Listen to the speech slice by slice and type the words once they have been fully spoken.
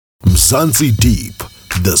Mzansi Deep,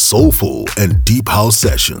 the soulful and deep house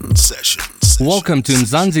sessions. Welcome to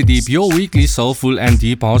Mzansi Deep, your weekly soulful and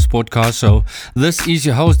deep house podcast show. This is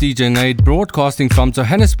your host DJ Nate, broadcasting from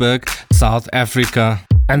Johannesburg, South Africa.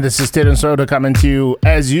 And this is Terence Roder coming to you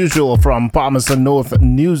as usual from Palmerston North,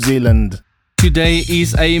 New Zealand. Today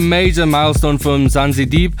is a major milestone for Mzansi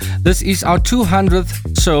Deep. This is our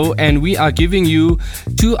 200th show and we are giving you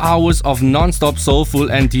 2 hours of non-stop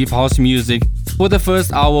soulful and deep house music. For the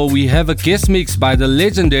first hour, we have a guest mix by the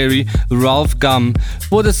legendary Ralph Gum.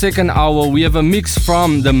 For the second hour, we have a mix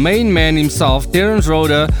from the main man himself, Terence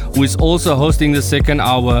Roder, who is also hosting the second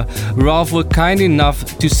hour. Ralph was kind enough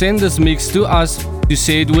to send this mix to us to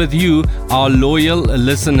share it with you, our loyal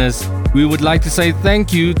listeners. We would like to say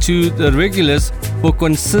thank you to the regulars for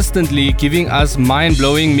consistently giving us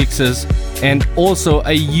mind-blowing mixes, and also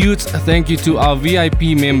a huge thank you to our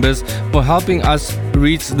VIP members for helping us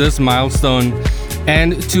reach this milestone,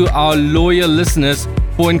 and to our loyal listeners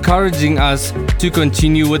for encouraging us to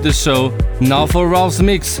continue with the show. Now for Ralph's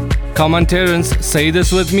mix. Come on Terence, say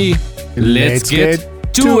this with me. Let's get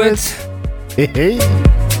to it. Hey, hey.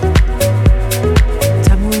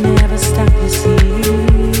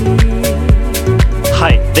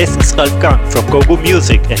 Hi, this is Ralph Gang from GoGo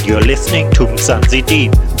Music and you're listening to Mzansi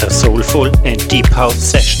Deep, the soulful and deep house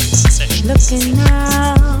sessions. Looking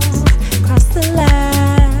out across the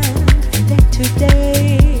land, day to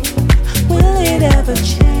day, will it ever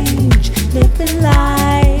change? Living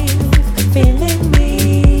life, feeling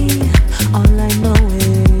me. All I know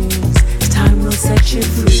is time will set you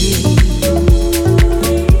free.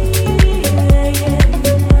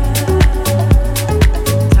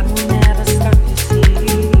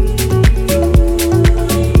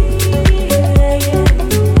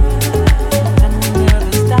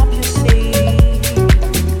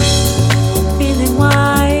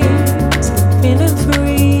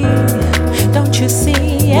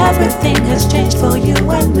 Everything has changed for you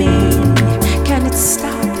and me. Can it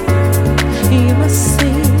stop? You must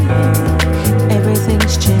see.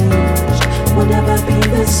 Everything's changed. Will never be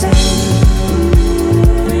the same.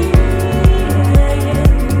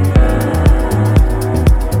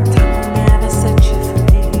 Time will never set you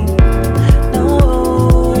free. No,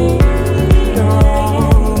 no.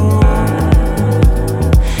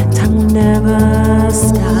 Time will never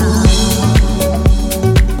stop.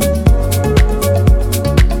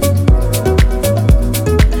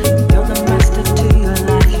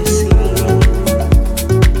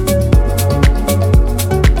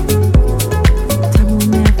 Time will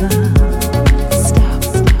never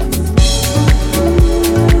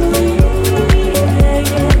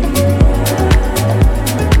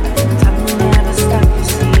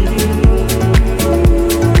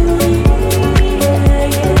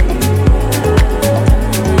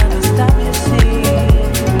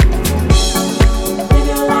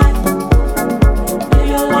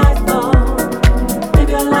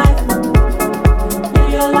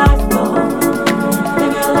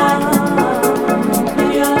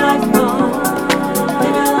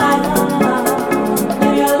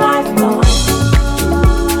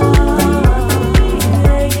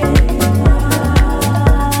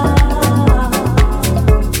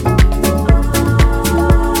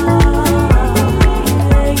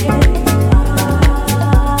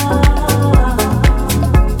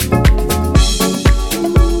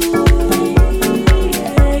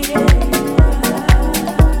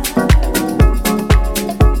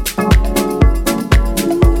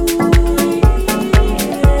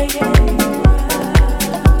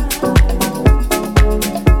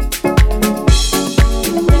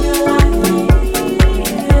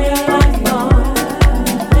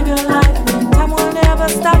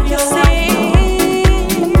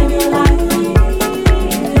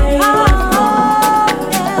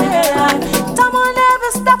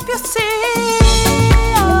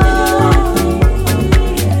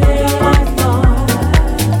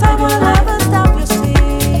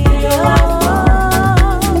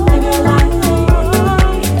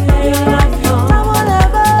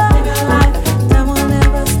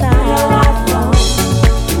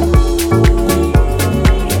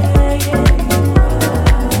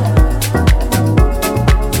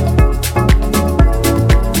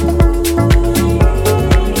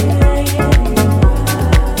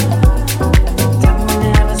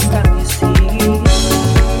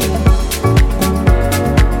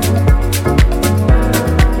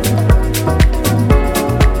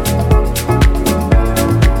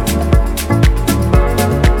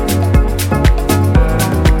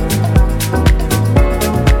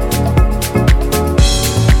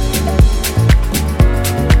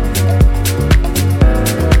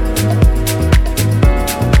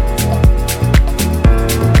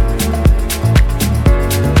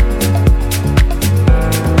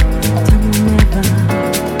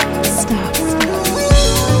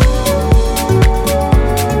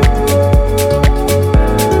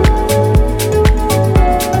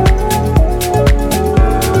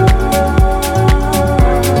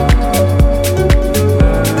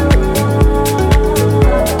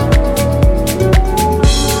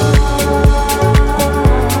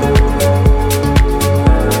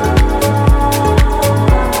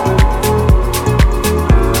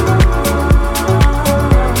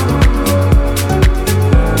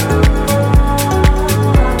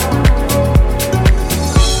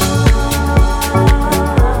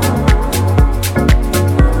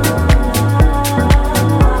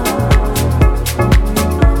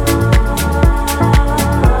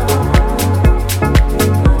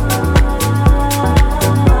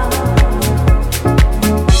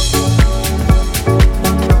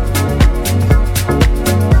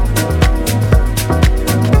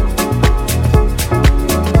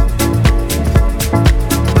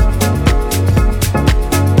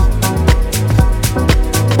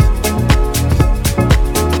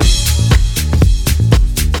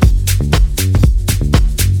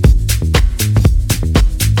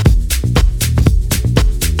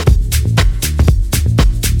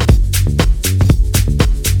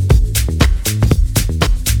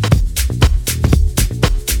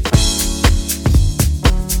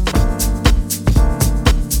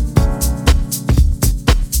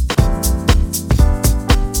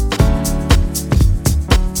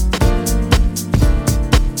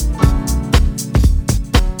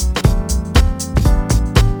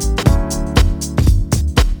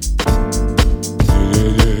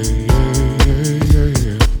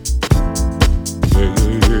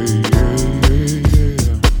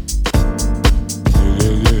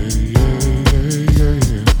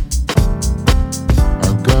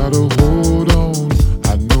gotta hold on.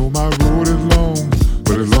 I know my road is long,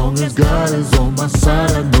 but as long as God is on my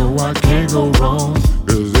side, I know I can't go wrong.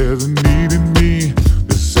 Cause there's a need in me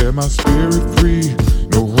to set my spirit free.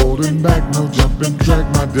 No holding back, no jumping track,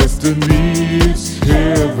 my destiny is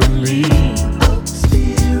heavenly. Oh,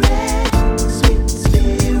 Spirit, sweet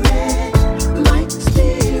Spirit, light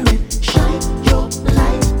Spirit, shine your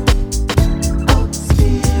light. Oh,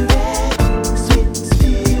 Spirit, sweet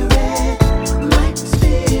Spirit, light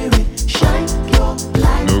Spirit, shine your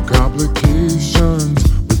light. No complications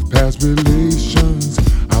with past relations.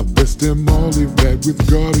 I best them all, leave that with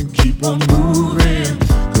God and keep on moving.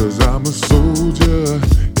 Cause I'm a soldier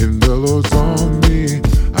in the Lord's army.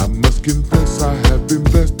 I must confess I have been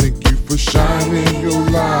blessed. Thank you for shining your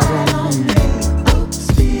light on me. Oh,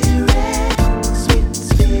 Spirit, sweet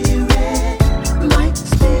Spirit, light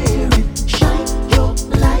Spirit, shine your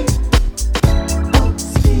light. Oh,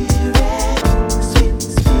 Spirit, sweet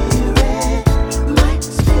Spirit, light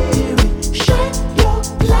Spirit, shine your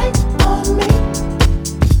light on me.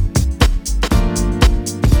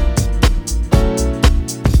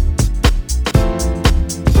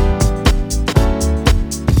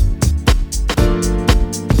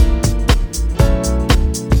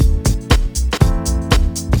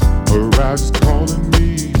 Horizon's calling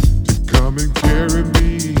me to come and carry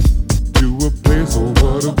me to a place, oh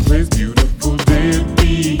what a place, beautiful day it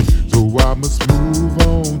be. So I must move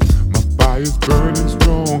on, my fire's burning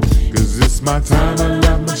strong. Cause it's my time, I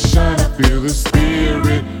light my shine, I feel the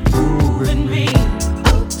spirit moving me.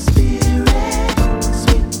 Oh, Spirit,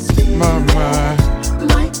 sweet Spirit, My mind,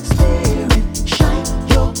 light Spirit, shine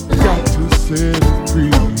your got light. to set it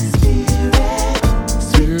free. Spirit, sweet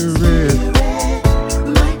Spirit, Spirit,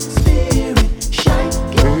 light Spirit, shine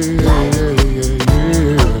your yeah, light. yeah,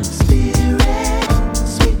 yeah. Spirit,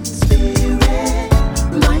 sweet Spirit,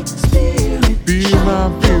 light Spirit, Feel shine my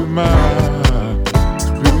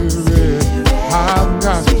spirit, I've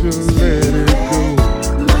got to let it go.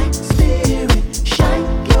 light Spirit, shine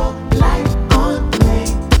your light on me.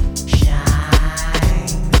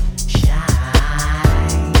 Shine,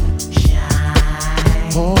 shine,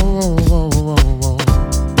 shine, Oh, oh, oh, oh, oh.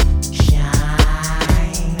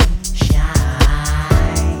 shine,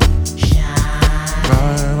 shine,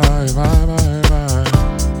 shine. My.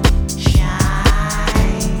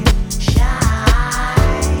 Shine,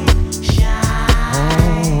 shine, shine, Oh,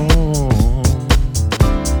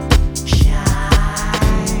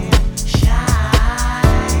 shine,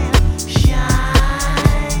 shine,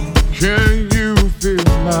 shine. can you feel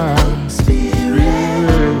my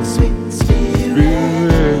Spirit, sweet Spirit,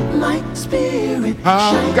 spirit? light Spirit,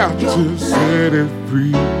 I've shine got your to light. set it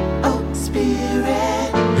free. Oh,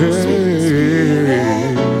 Spirit, Hey. sweet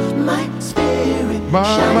Spirit, light Spirit, My,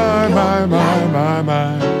 shine your light.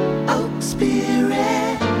 my. Oh,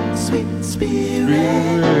 Spirit, sweet Spirit,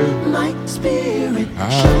 Spirit. light Spirit,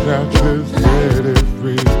 I've shine got your to set light. it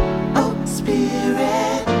free. Oh,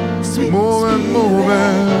 Spirit, sweet Moving, Spirit,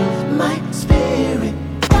 moving. light Spirit,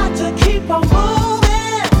 got to keep on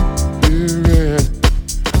moving. Spirit,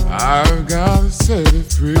 I've got to set it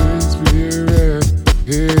free. Spirit,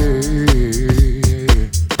 yeah.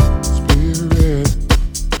 Spirit,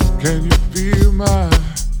 can you feel my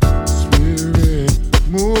spirit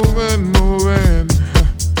moving, moving?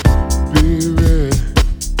 Spirit,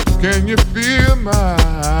 can you feel my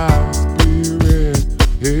spirit?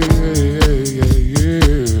 Yeah.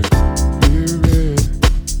 Spirit,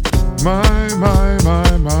 my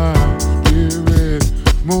spirit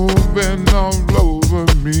moving all over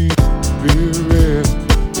me. Spirit,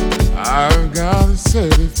 I've got to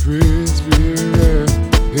set it free. Spirit,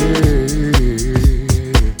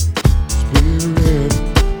 Spirit,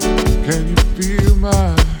 can you feel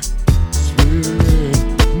my spirit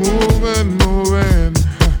moving?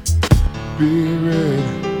 Spirit,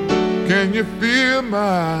 can you feel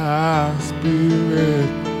my spirit?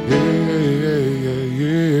 Yeah.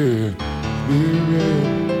 Spirit,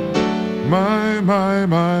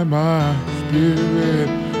 my spirit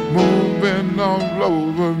moving all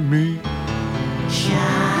over me.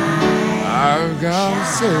 Shine, I've got to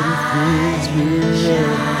set it free.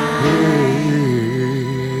 Spirit,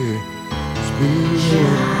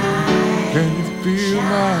 Spirit, can you feel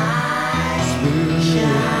my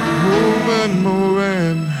spirit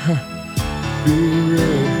moving?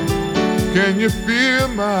 Spirit, can you feel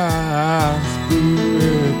my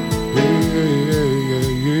spirit?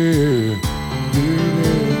 Yeah.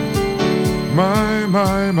 Spirit, my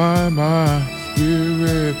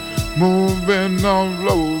spirit moving all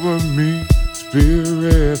over me.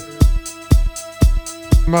 Spirit,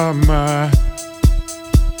 my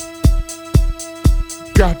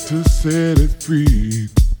got to set it free.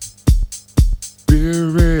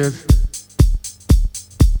 spirit.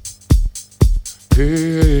 Yeah.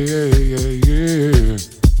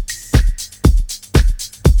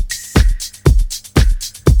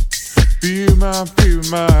 Feel my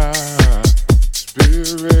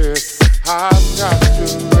spirit. I've got to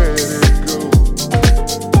let it go.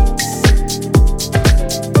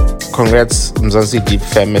 Congrats, Mzansi Deep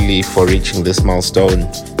family, for reaching this milestone.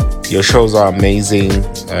 Your shows are amazing.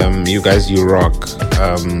 You guys, you rock.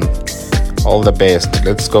 All the best.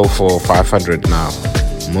 Let's go for 500 now.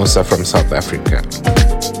 Musa from South Africa.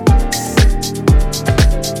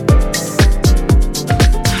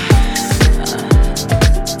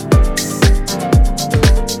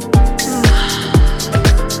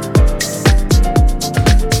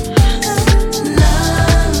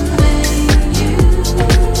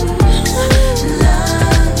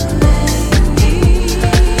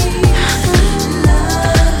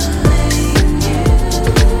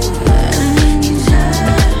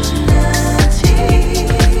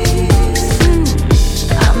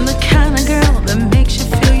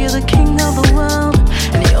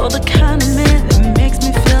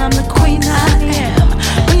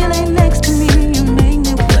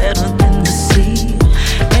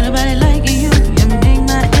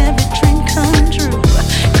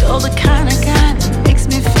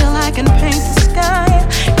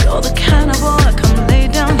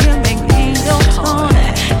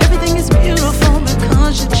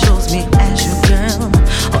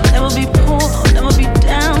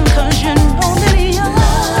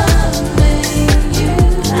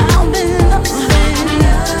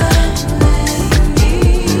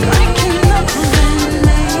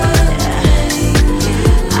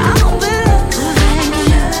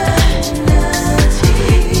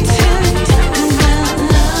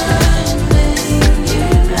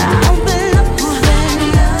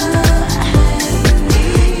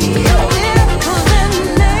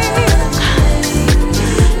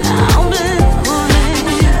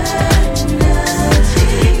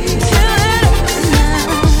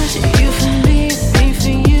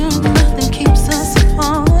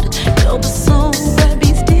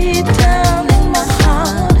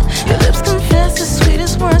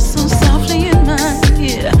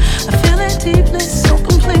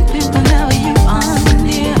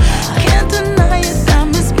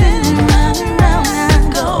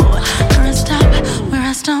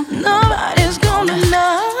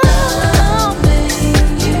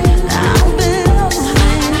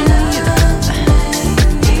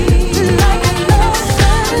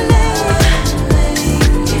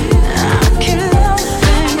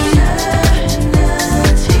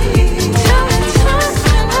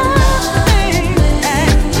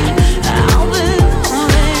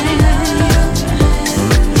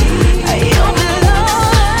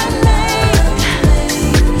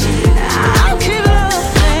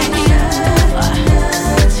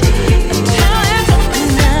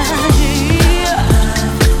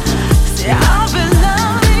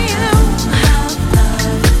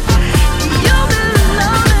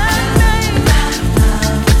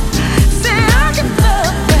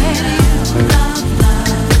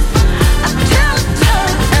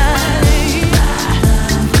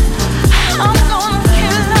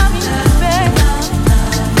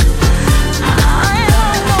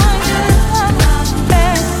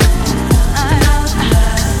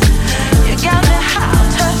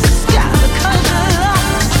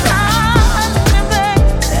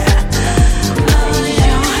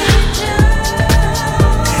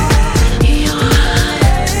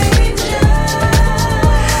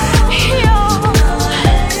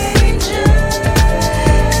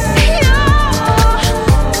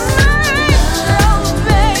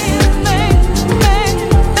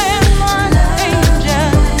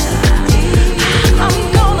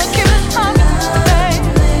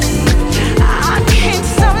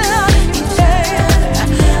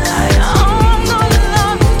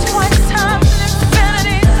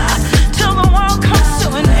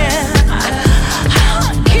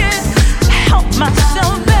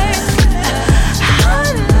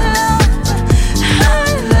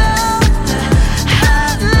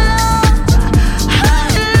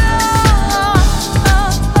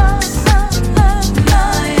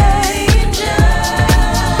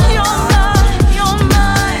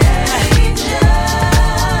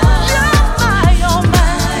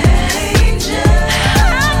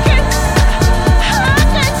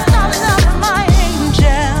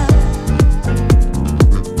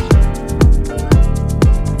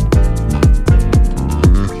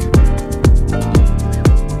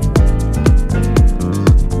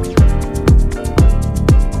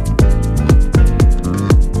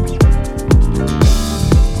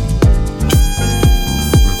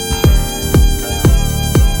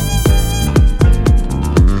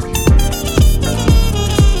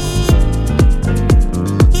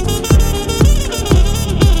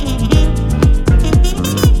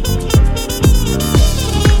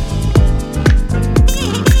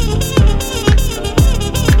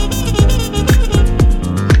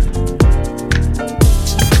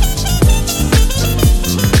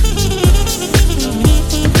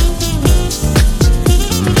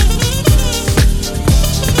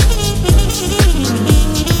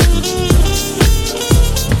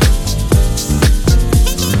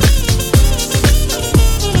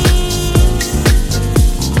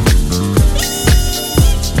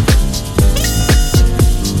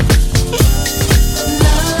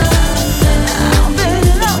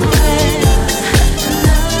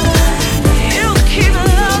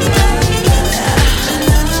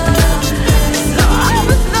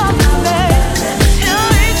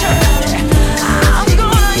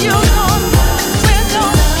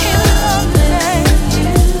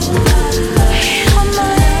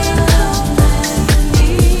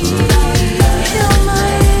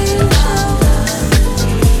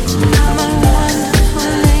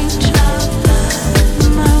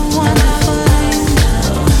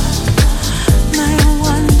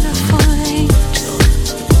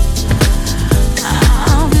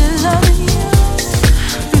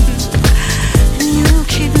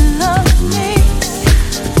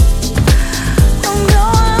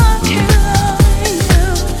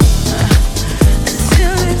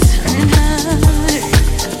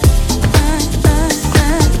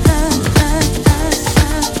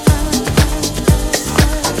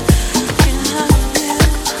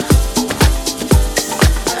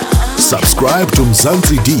 subscribe to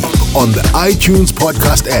Mzansi Deep on the iTunes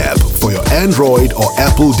podcast app for your Android or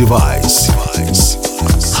Apple device.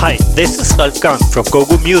 Hi, this is Ralf Gang from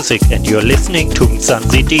Gogo Music and you're listening to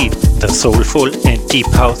Mzansi Deep, the soulful and deep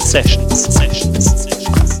house sessions.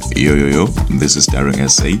 Yo, this is Darren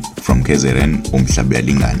S.A. from KZN Umhlabe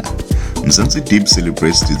Lingana. Mzansi Deep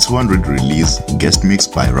celebrates the 200 release guest mix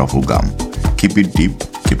by Raffle Gum. Keep it deep,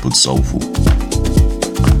 keep it soulful.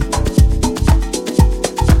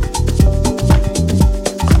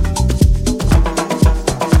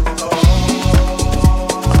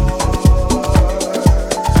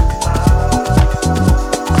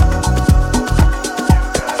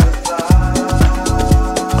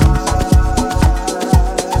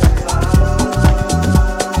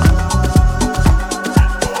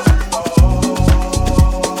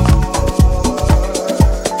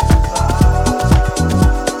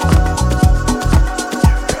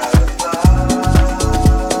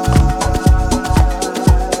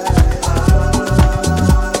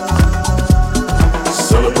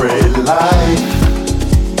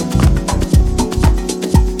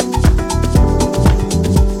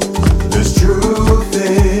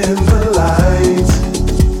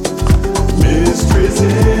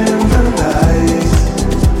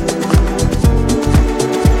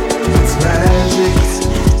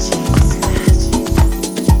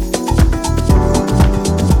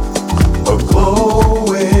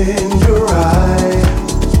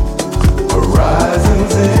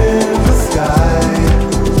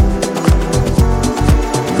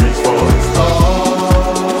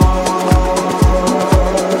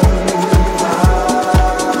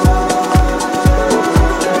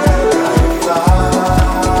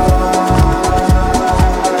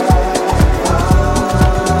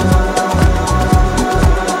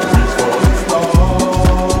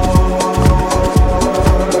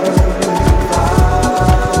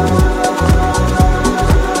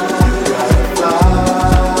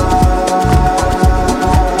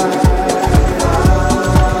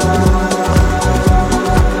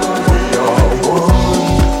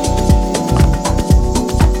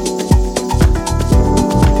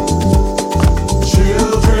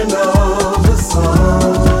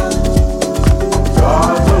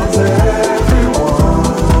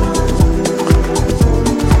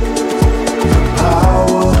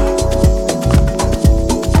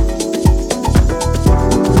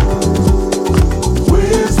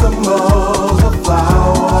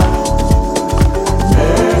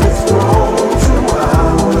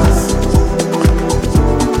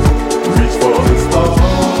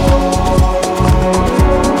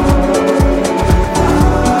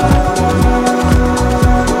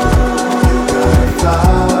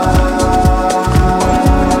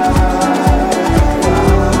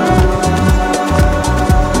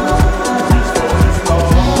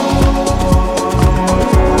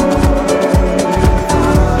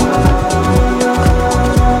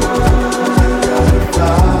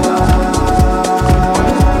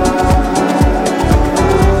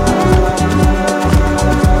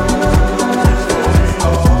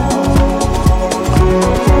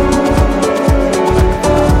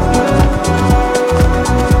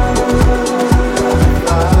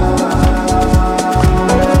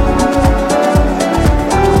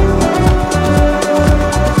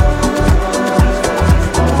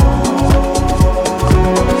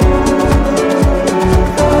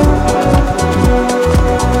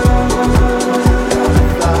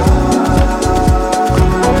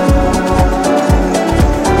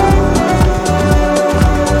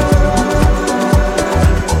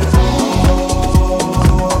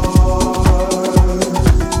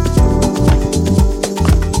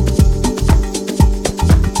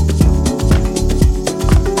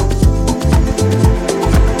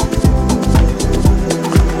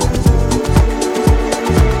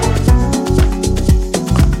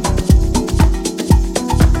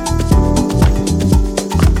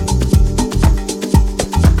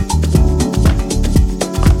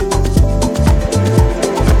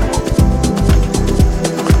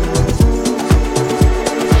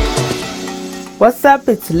 What's up?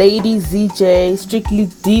 It's Lady ZJ, Strictly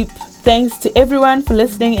Deep. Thanks to everyone for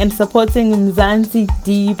listening and supporting Mzansi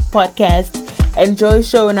Deep podcast. Enjoy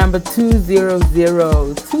show number 200.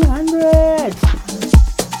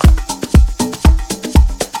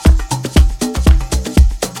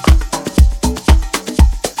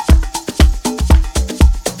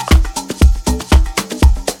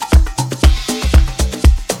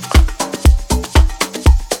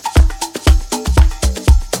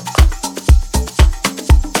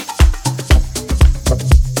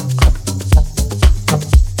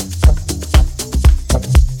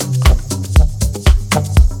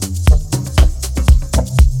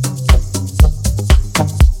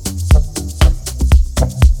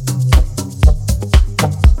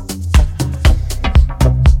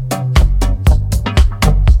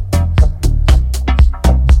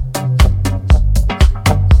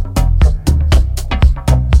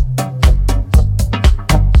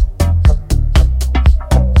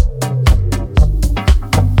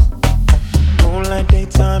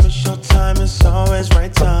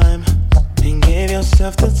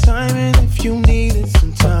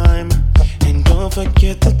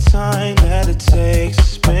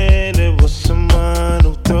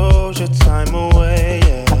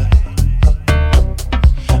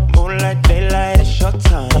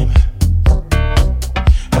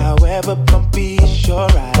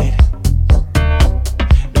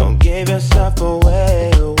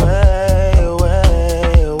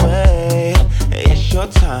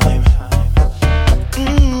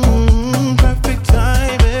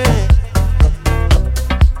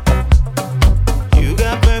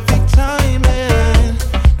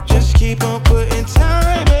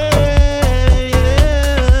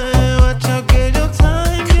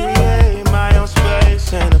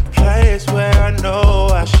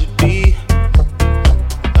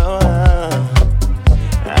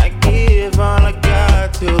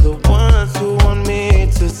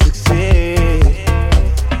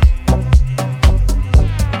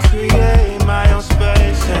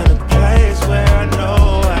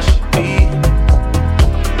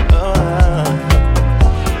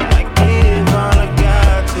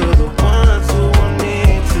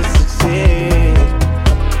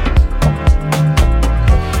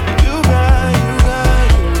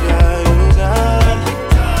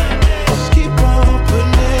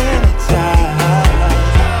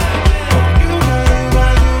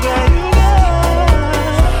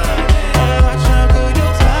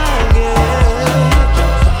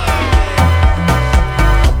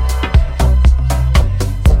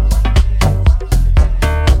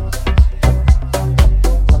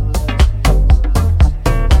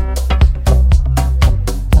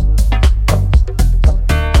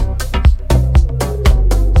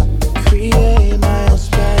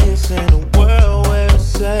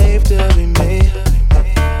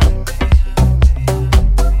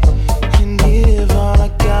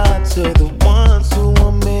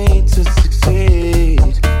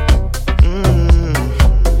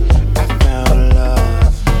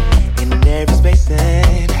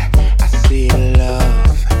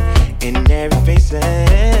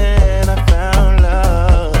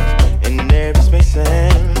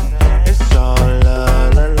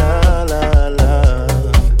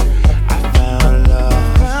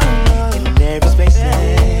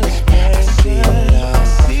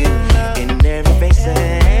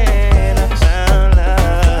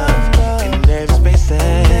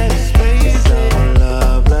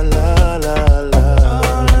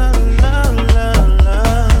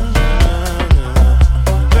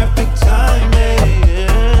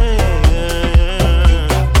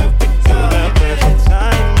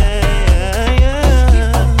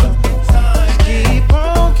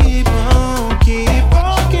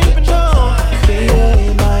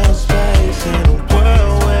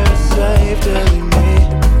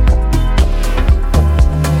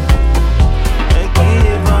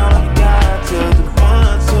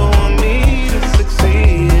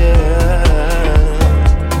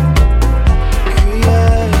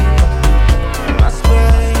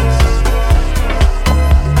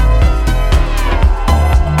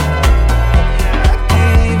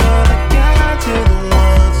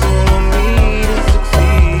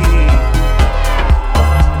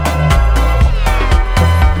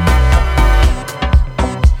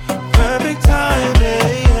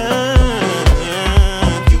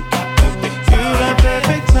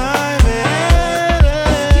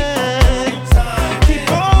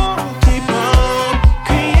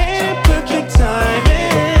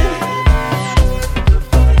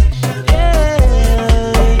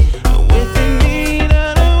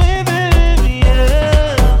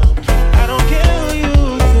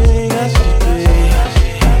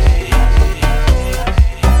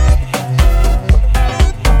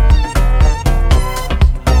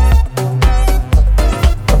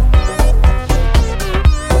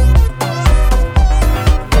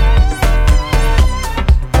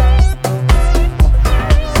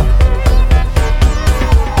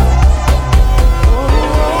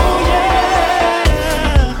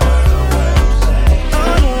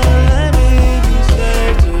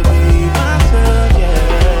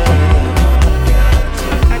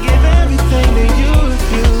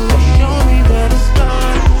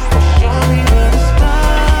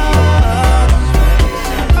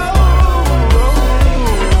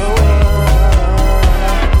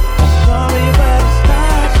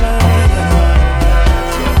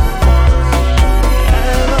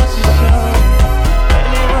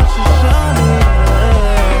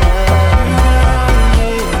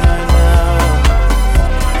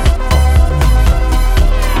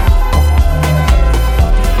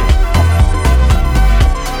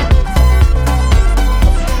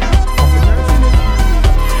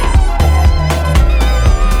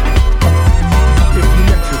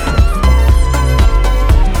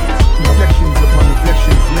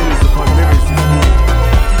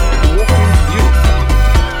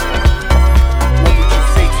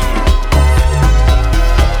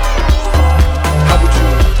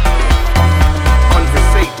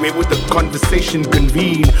 conversation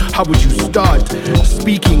convene, how would you start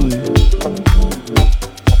speaking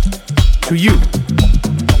to you?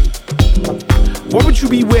 What would you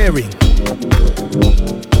be wearing?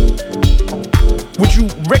 Would you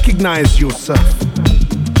recognize yourself?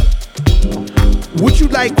 Would you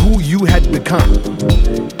like who you had become?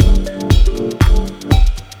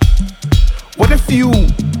 What if you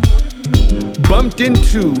bumped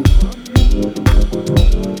into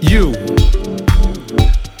you,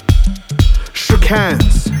 shook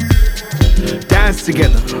hands, danced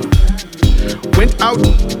together, went out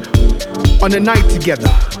on a night together?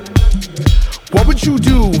 What would you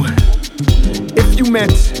do if you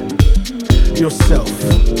met yourself,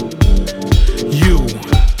 you,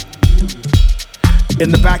 in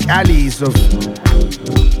the back alleys of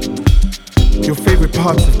your favorite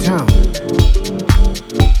parts of town?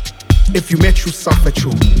 If you met yourself at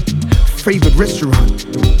your favorite restaurant,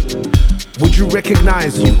 would you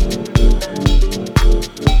recognize you?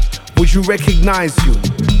 Would you recognize you?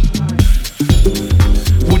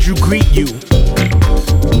 Would you greet you?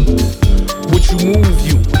 Would you move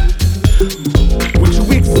you? Would you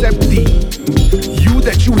accept the you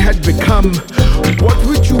that you had become? What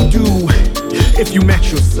would you do if you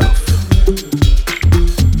met yourself?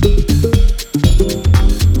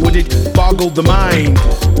 Would it boggle the mind,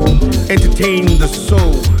 entertain the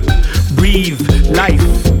soul, breathe life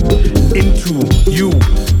into you,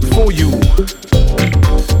 for you?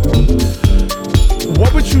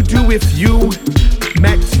 What would you do if you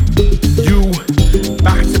met you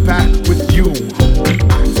back to back with you?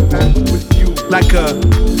 Back to back with you. Like a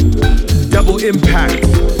double impact,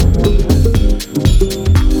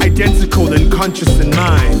 identical and conscious in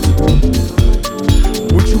mind.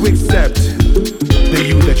 Would you accept the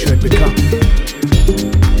you that you had become?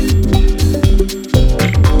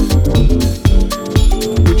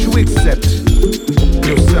 Would you accept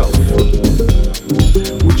yourself?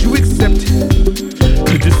 Would you accept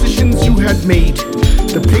the decisions you had made,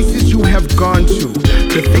 the places you have gone to,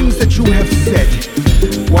 the things that you have said?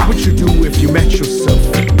 What would you do if you met yourself?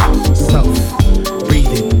 Self,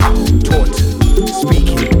 breathing, taught,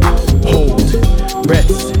 speaking, hold,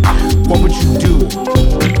 breaths. What would you do?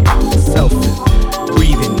 Self,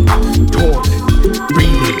 breathing, taught,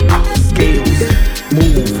 breathing, scales,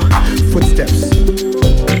 move, footsteps.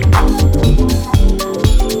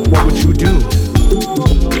 What would you do?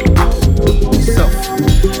 Self,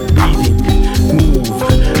 breathing, move,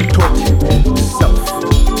 taught, self.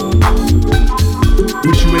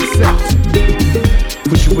 Would you accept?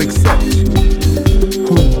 Would you accept?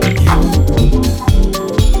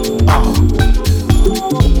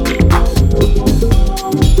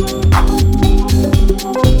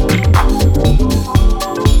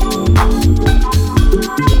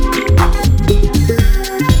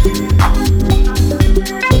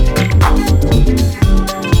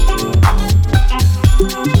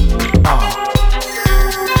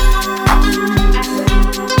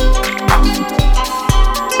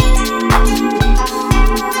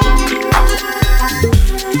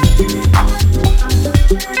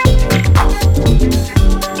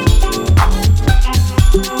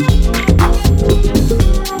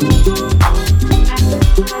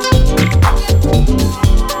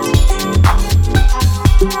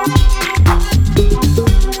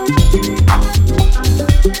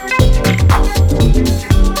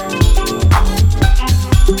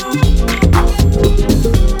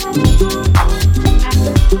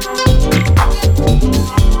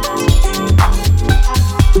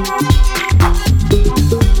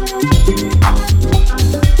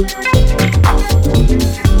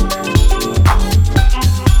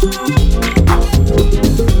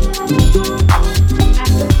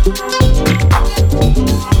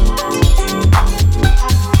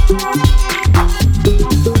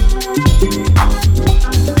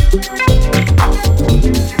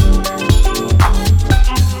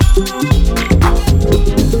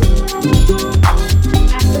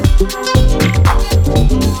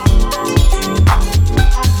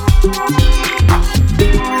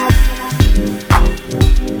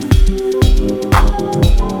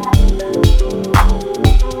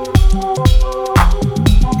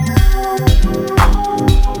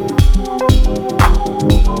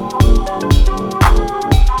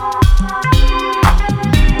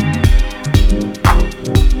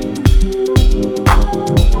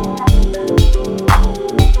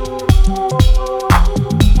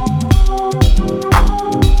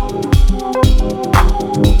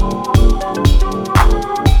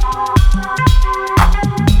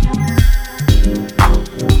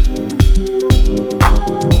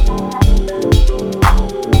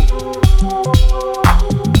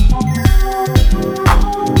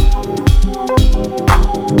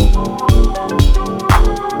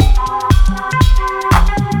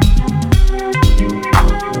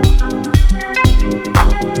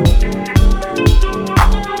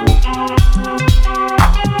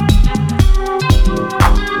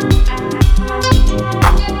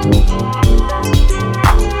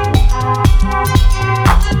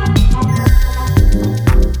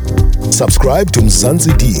 Subscribe to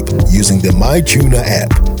Mzansi Deep using the MyTuner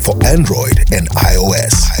app for Android and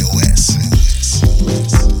iOS.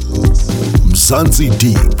 Mzansi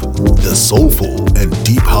Deep, the soulful and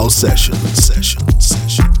deep house sessions.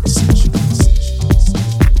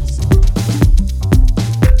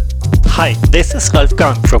 Hi, this is Ralph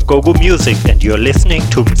Gang from GoGo Music and you're listening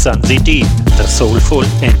to Mzansi Deep, the soulful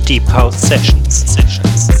and deep house sessions.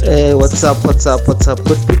 What's up,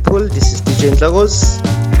 good people? This is DJ Ndlagos,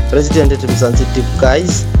 resident at Mzansi Deep,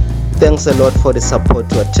 guys. Thanks a lot for the support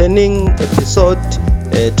to attending episode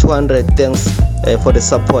 200. Thanks for the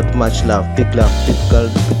support. Much love, big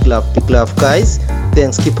love, guys.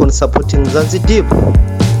 Thanks. Keep on supporting Mzansi Deep.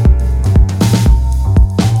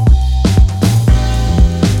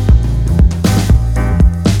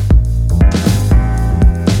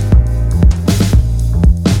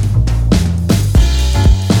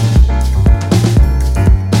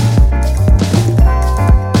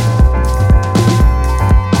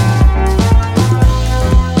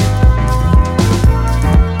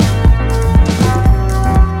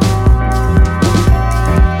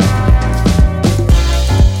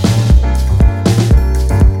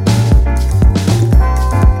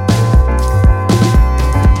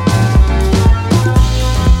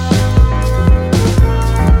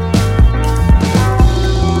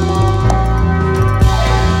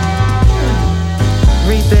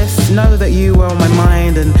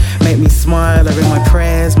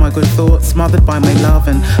 Smothered by my love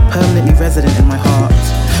and permanently resident in my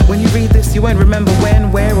heart. When you read this, you won't remember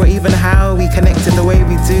when, where, or even how we connected the way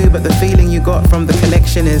we do, but the feeling you got from the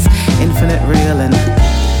connection is infinite, real, and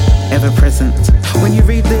ever present. When you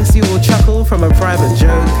read this, you will chuckle from a private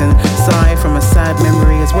joke and sigh from a sad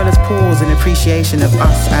memory, as well as pause in appreciation of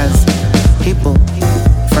us as people,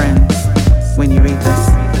 friends, when you read this.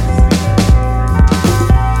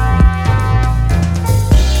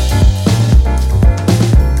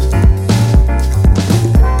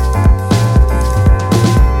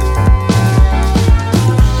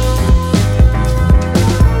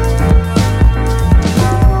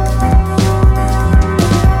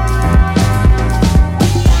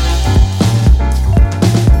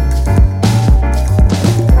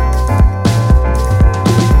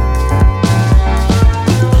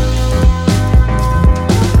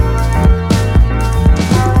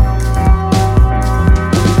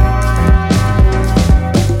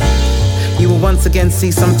 Again,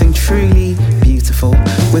 see something truly beautiful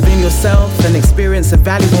within yourself and experience a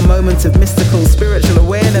valuable moment of mystical spiritual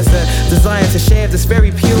awareness, a desire to share this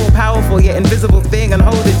very pure, powerful yet invisible thing and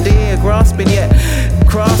hold it dear, grasping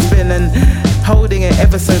and holding it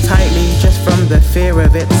ever so tightly, just from the fear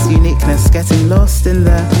of its uniqueness, getting lost in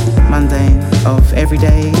the mundane of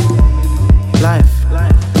everyday life.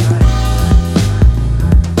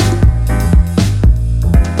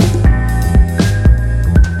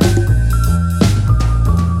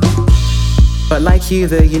 But like you,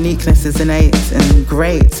 the uniqueness is innate and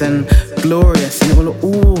great and glorious, and it will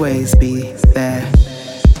always be there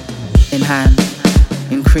in hand,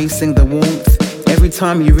 increasing the warmth every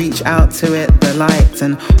time you reach out to it, the light,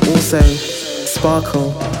 and also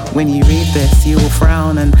sparkle. When you read this, you will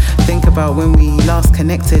frown and think about when we last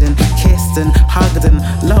connected and kissed and hugged and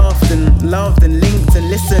laughed and loved and linked and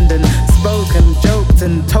listened and spoke and joked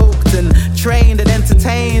and talked and trained and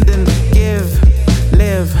entertained and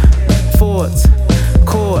live, fought,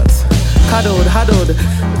 caught, cuddled, huddled,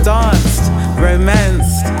 danced,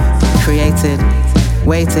 romanced, created,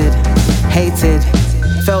 waited, hated,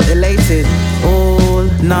 felt elated, all,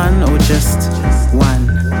 none, or just one.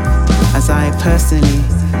 As I personally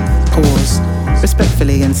paused,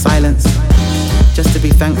 respectfully in silence, just to be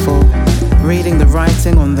thankful, reading the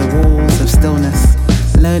writing on the walls of stillness,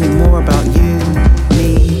 learning more about you,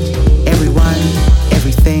 me, everyone,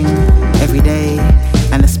 everything, every day,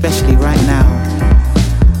 and especially right now,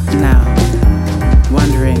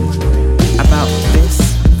 wondering about this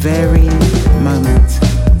very moment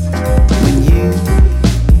when you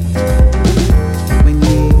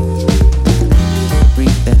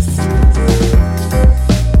read this.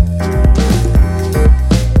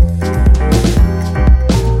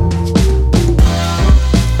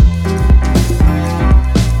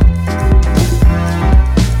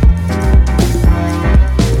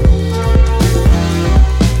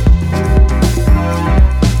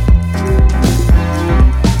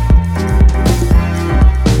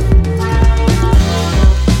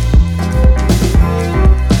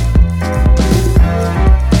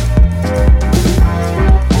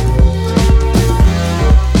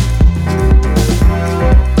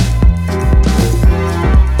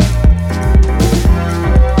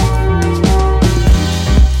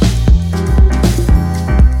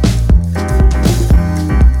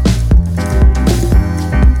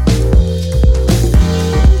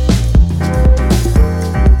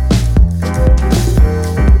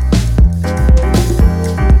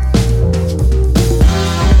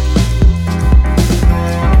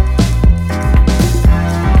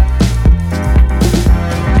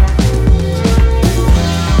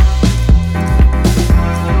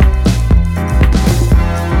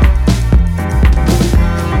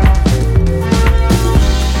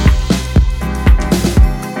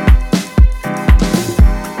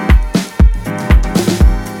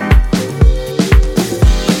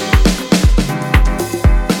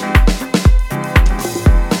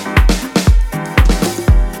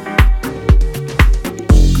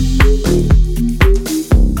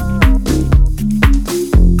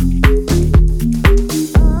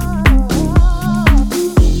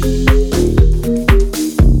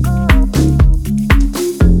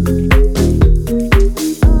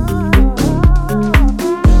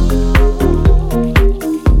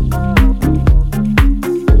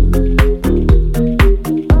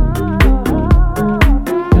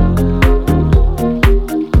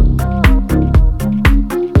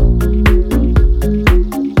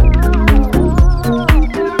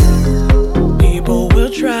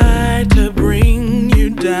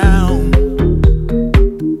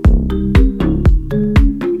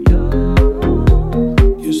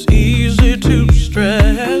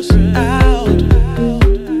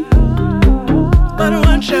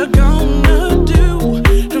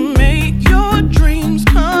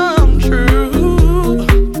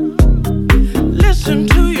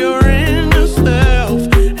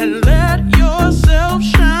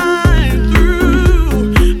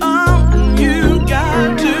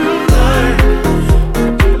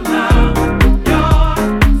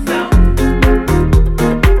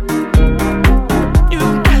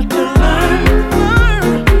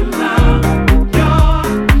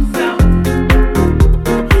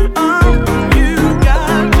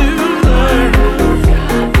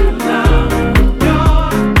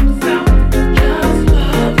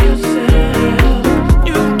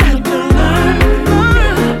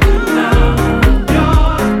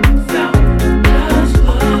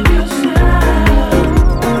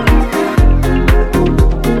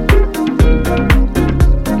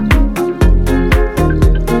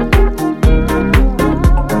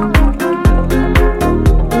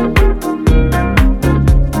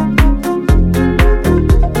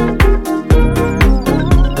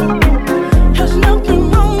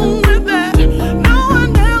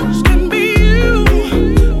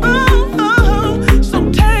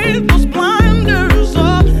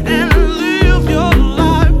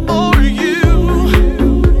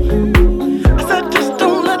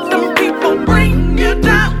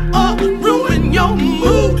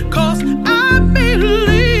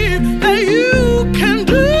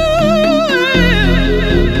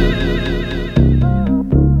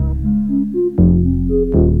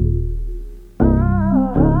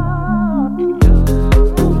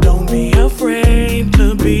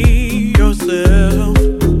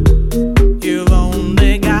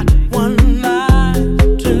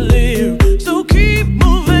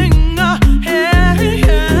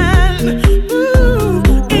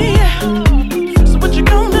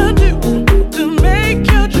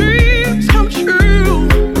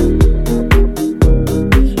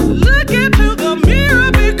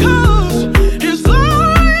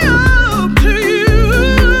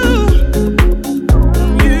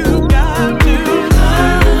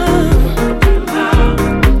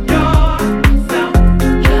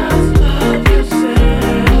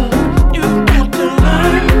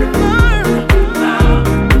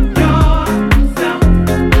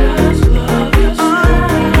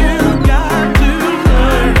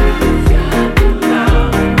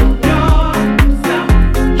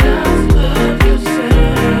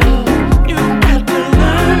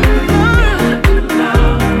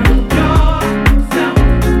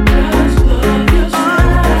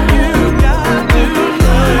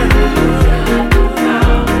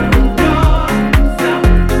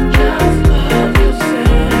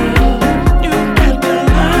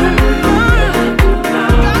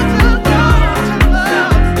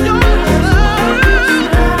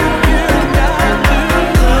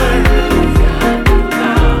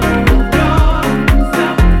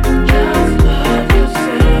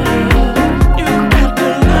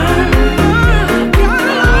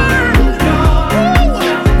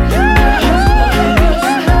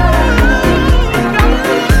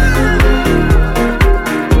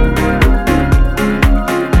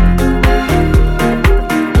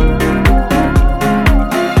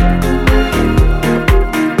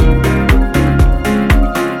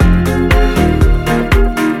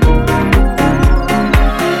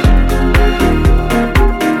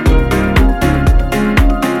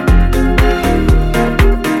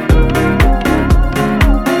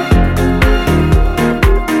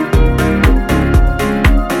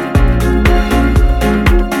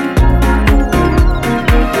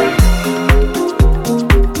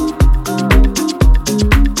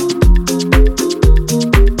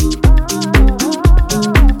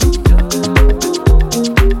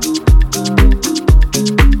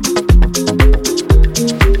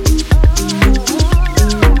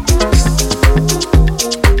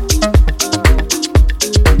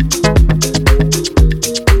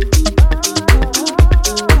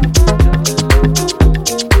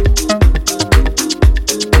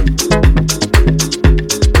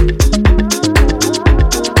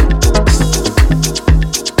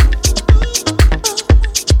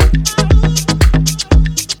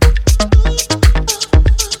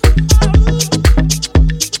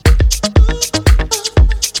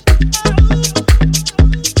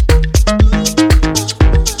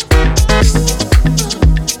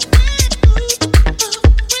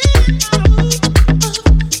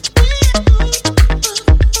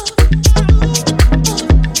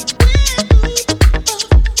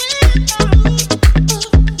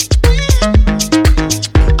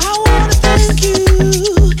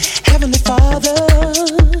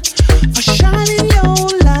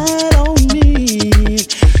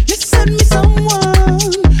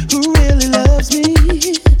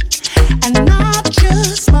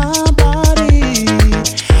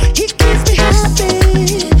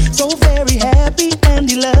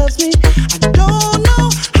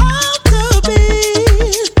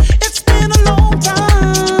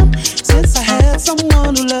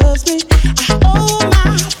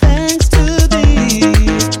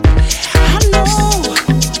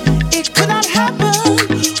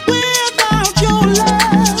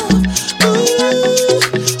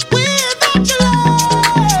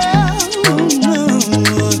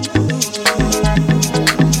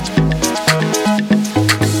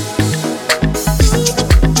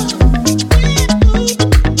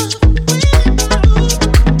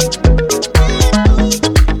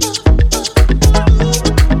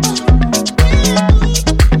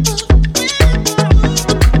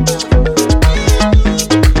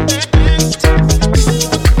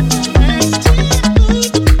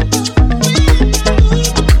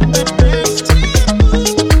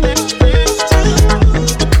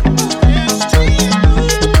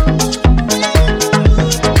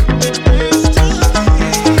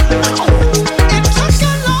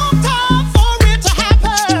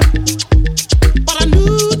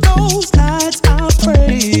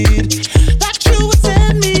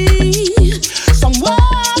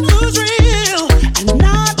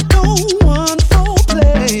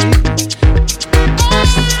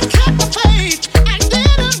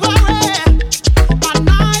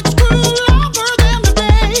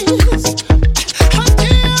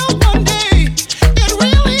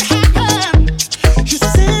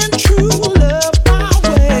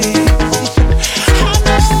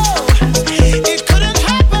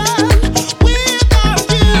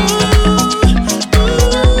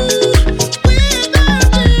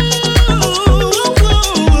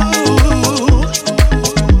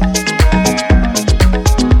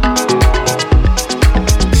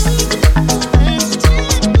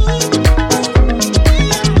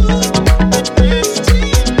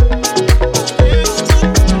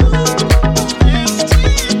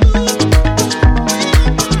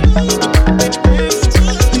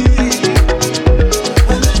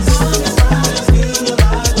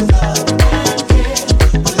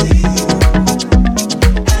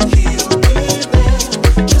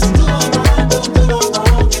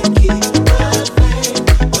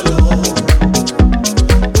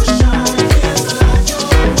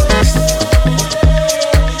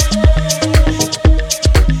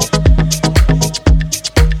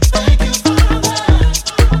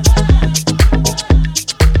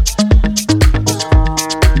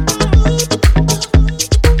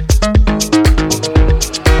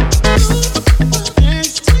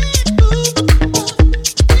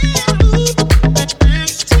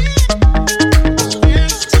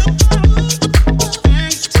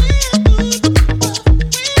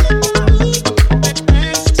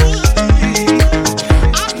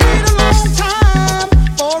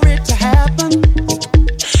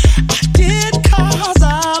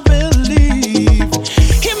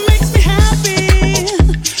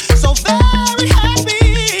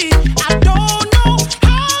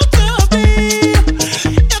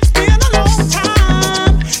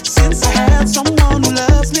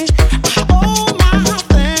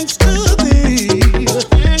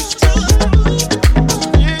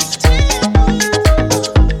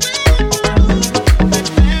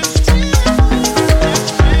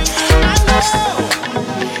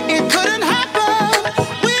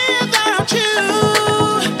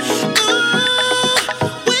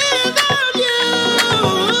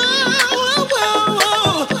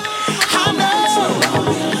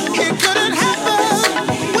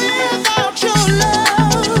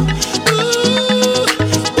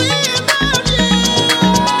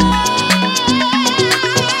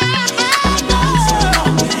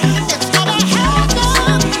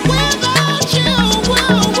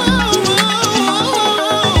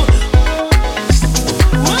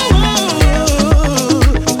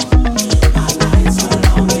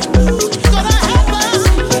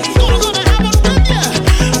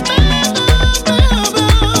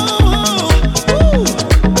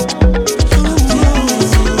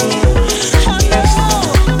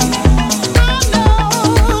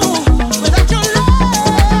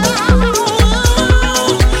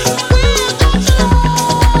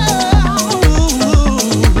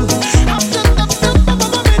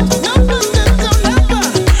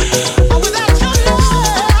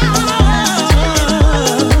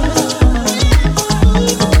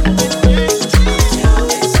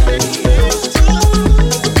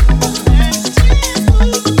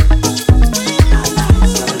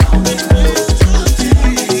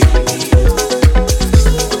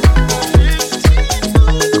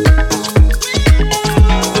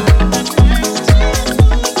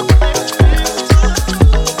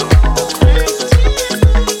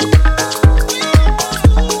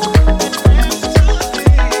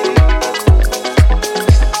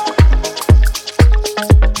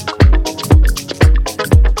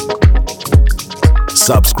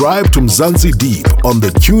 Subscribe to Mzansi Deep on the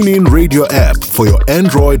TuneIn Radio app for your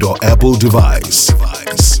Android or Apple device.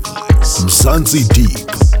 Mzansi Deep,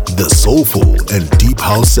 the soulful and deep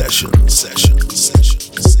house sessions.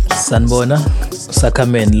 Sanibona,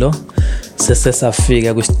 Sakhameni lo.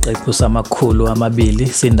 Sesesafika kwisiqephu samakhulu amabili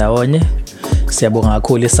sindawonye. Siyabonga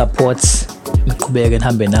kakhulu isupport. Niqhubeke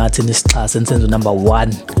nihambe nathi nisixhase nisenzo number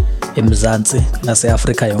 1 eMzansi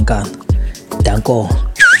nase-Afrika yonkana. Danko.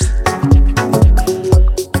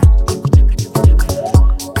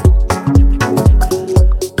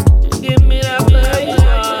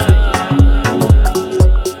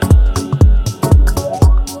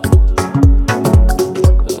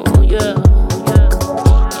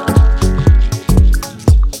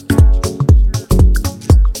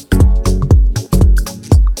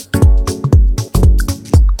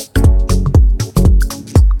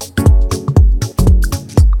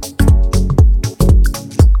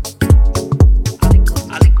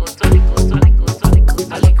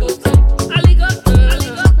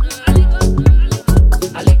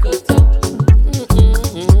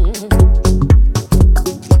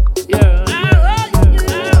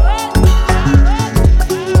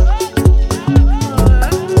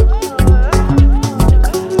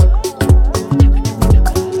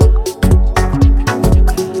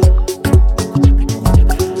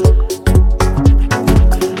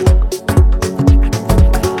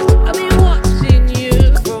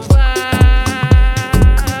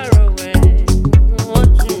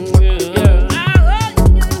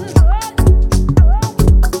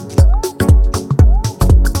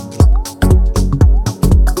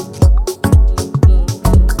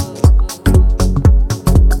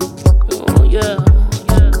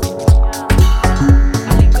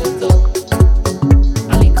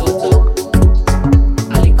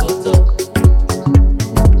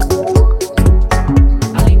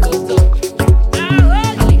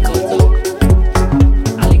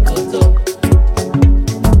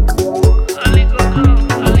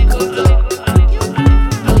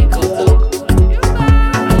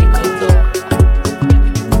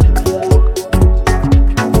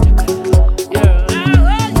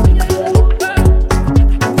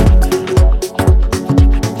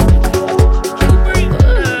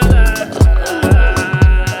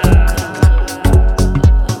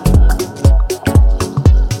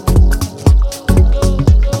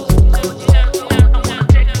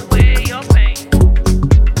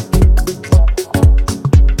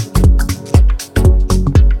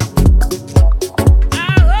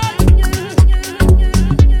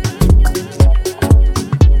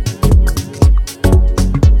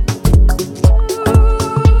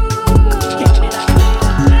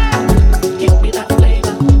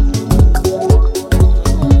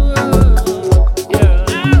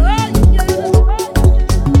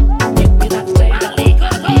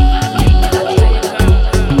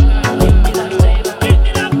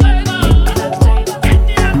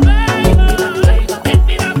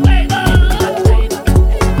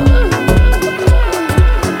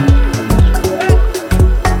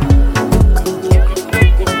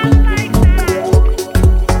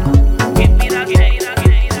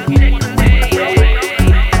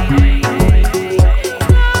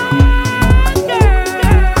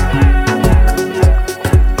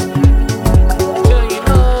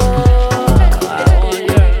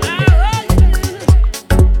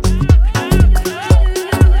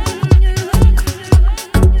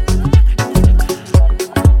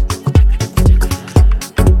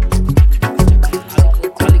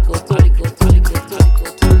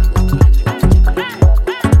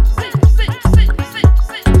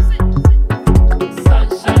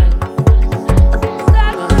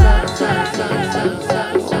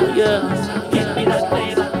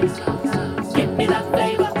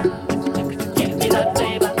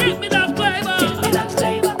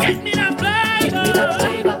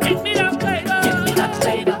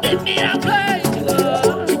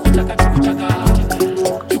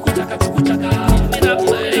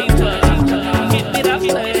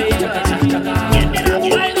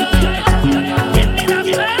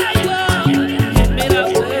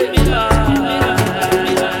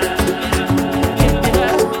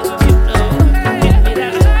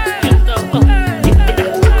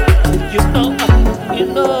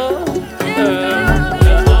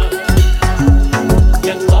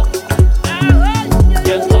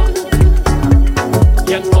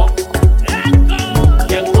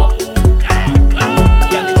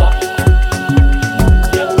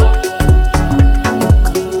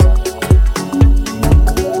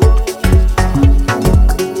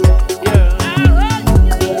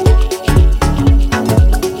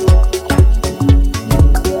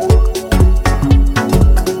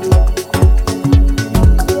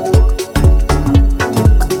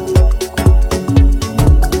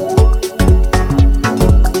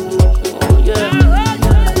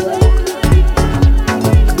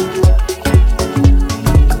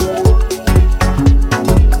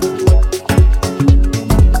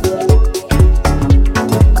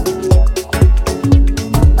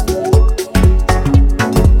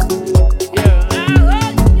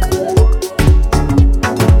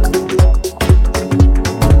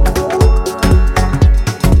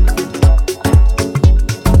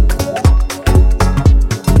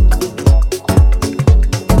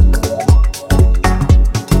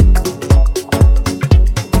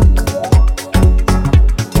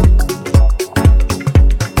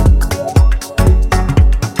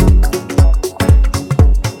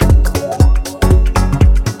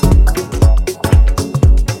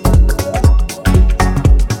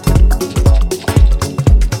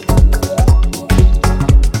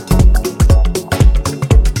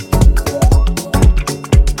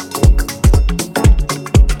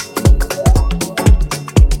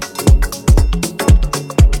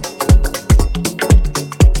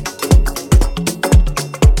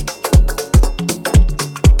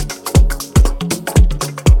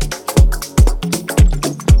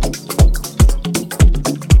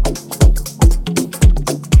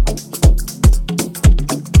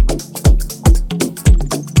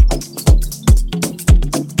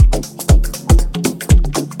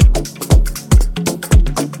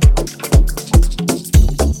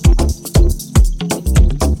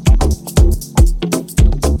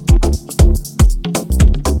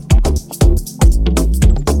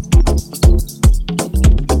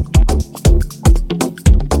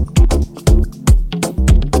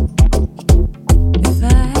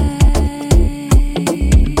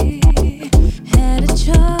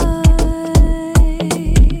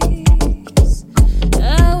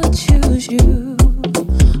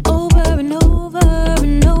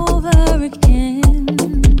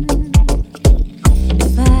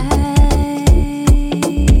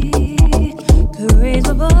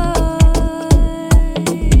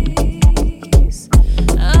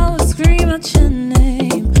 about your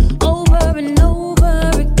name over and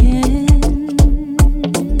over again.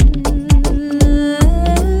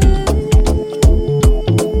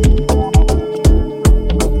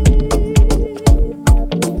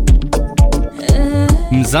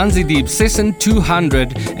 Mzansi Deep Session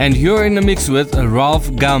 200, and you're in the mix with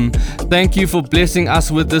Ralph Gum. Thank you for blessing us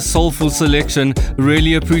with this soulful selection.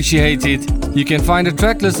 Really appreciate it. You can find a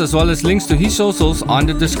track list as well as links to his socials on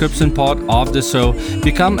the description part of the show.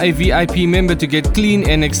 Become a VIP member to get clean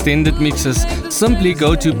and extended mixes. Simply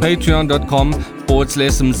go to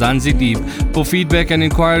patreon.com/Mzansi Deep. For feedback and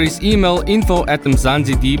inquiries, email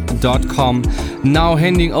info@mzansideep.com. Now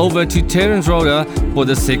handing over to Terence Roder for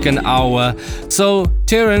the second hour. So,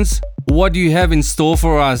 Terence, what do you have in store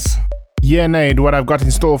for us? Yeah, Nate, what I've got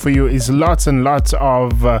in store for you is lots and lots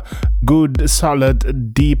of good,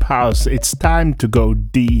 solid, deep house. It's time to go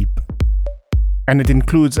deep. And it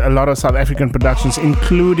includes a lot of South African productions,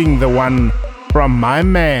 including the one from my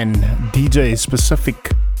man, DJ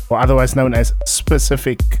Specific, or otherwise known as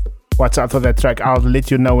Specific. Watch out for that track. I'll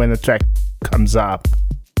let you know when the track comes up.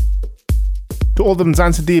 To all the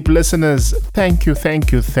Mzansi Deep listeners, thank you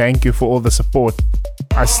for all the support.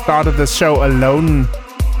 I started the show alone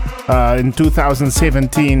in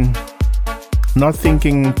 2017, not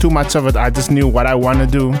thinking too much of it. I just knew what I want to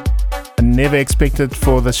do. I never expected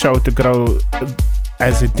for the show to grow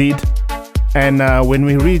as it did. And when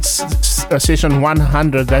we reached session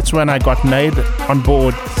 100, that's when I got Nade on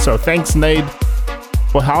board. So thanks, Nade,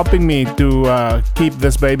 for helping me to keep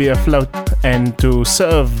this baby afloat and to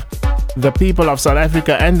serve the people of South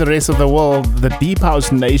Africa and the rest of the world, the Deep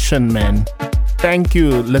House Nation, man. Thank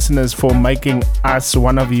you, listeners, for making us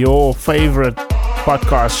one of your favorite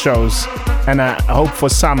podcast shows. And I hope for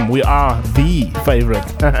some, we are the favorite.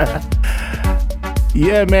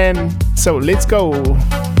 Yeah, man. So let's go.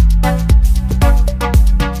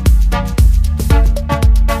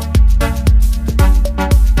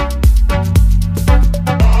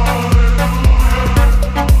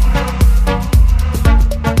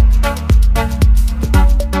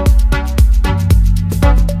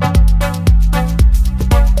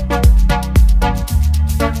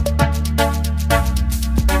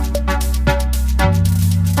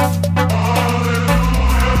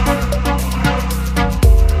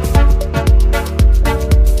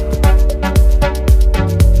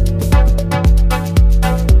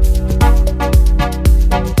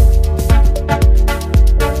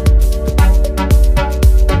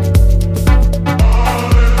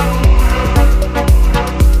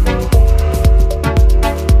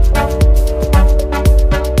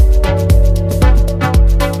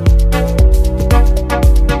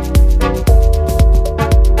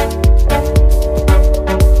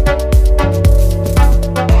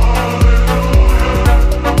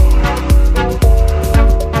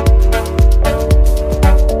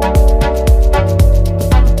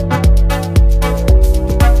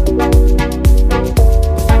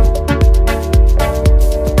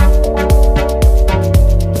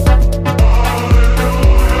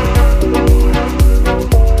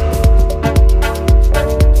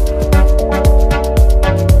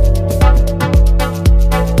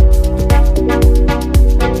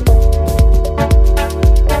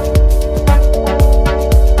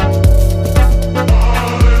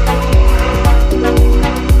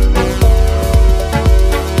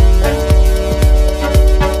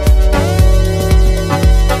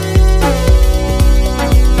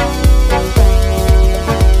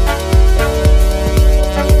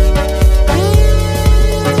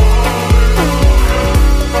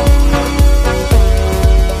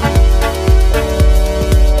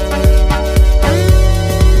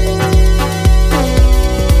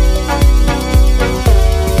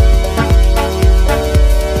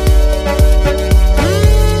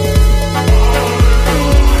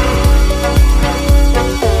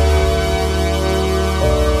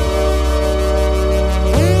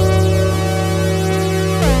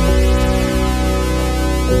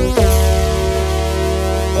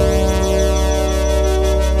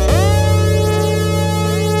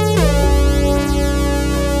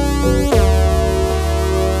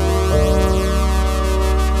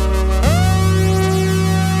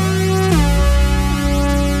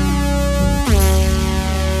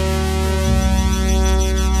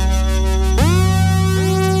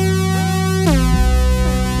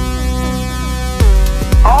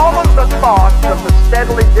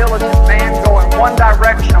 steadily diligent man go in one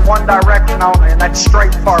direction and one direction only, and that's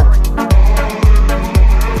straight forward.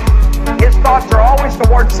 His thoughts are always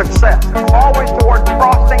towards success, always towards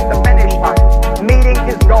crossing the finish line, meeting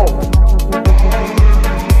his goal.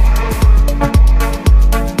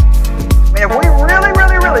 I mean, if we really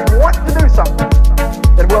want to do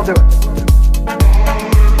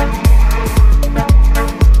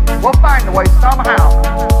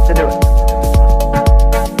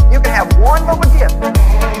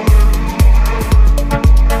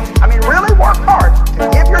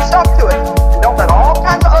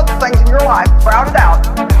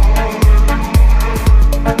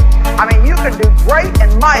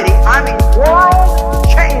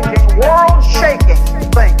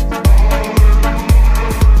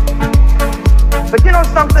But you know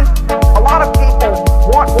something? A lot of people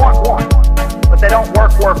want, but they don't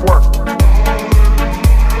work.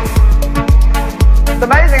 It's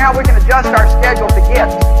amazing how we can adjust our schedule to get,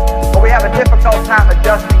 but we have a difficult time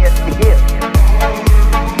adjusting it to give.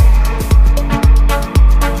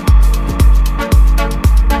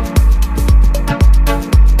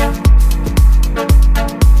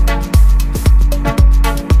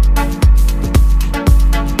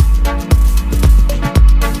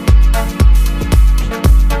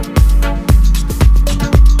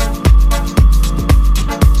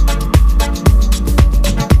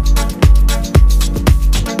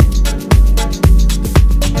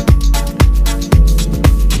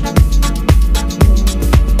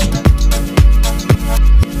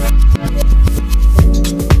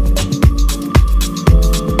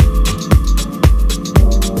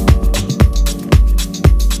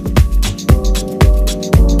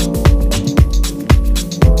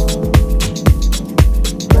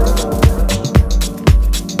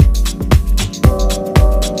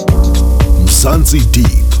 Mzansi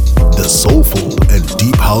Deep, the soulful and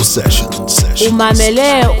deep house sessions.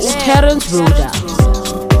 Umamele uTerence Broda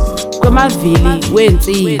kwamavili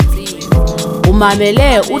wensimbi.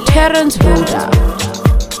 Umamele uTerence Broda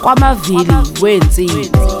kwamavili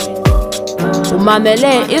wensimbi.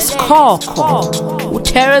 Umamele isikhokho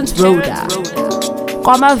uTerence Broda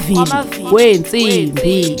kwamavili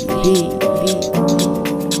wensimbi.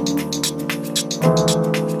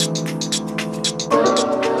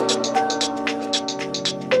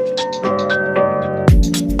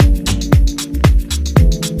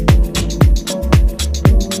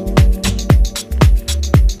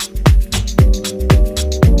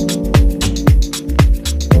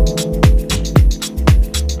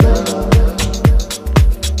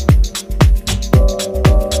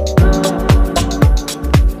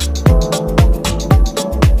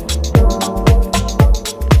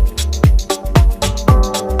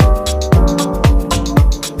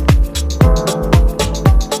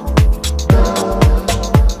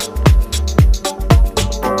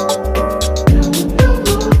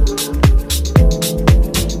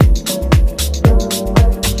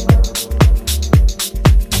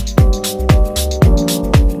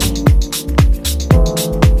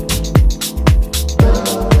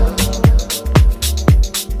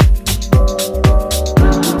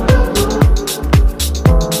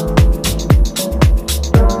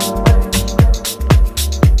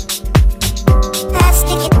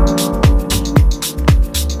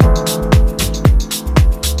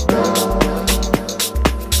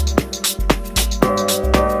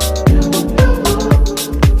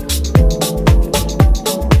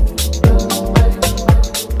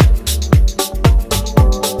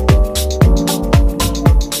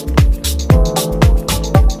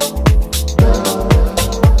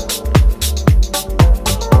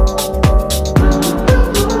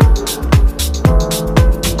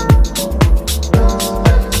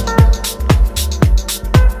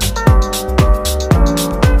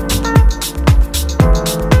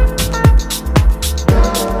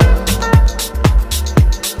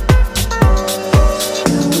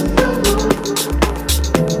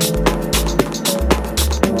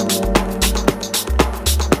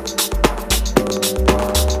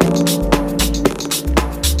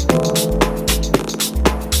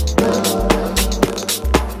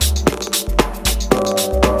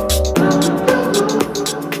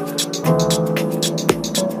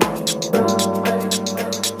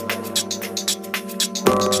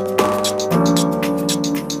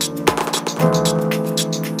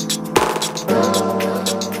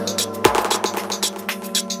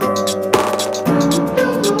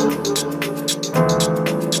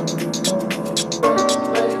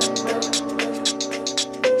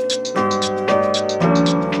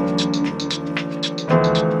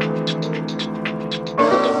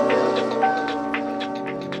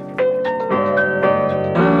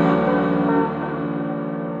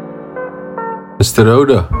 Mr.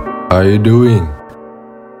 Roda, how are you doing?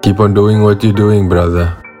 Keep on doing what you're doing,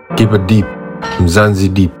 brother. Keep it deep.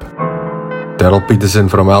 Mzansi Deep. Daryl Peterson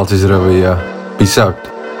from Altis River here. Peace out.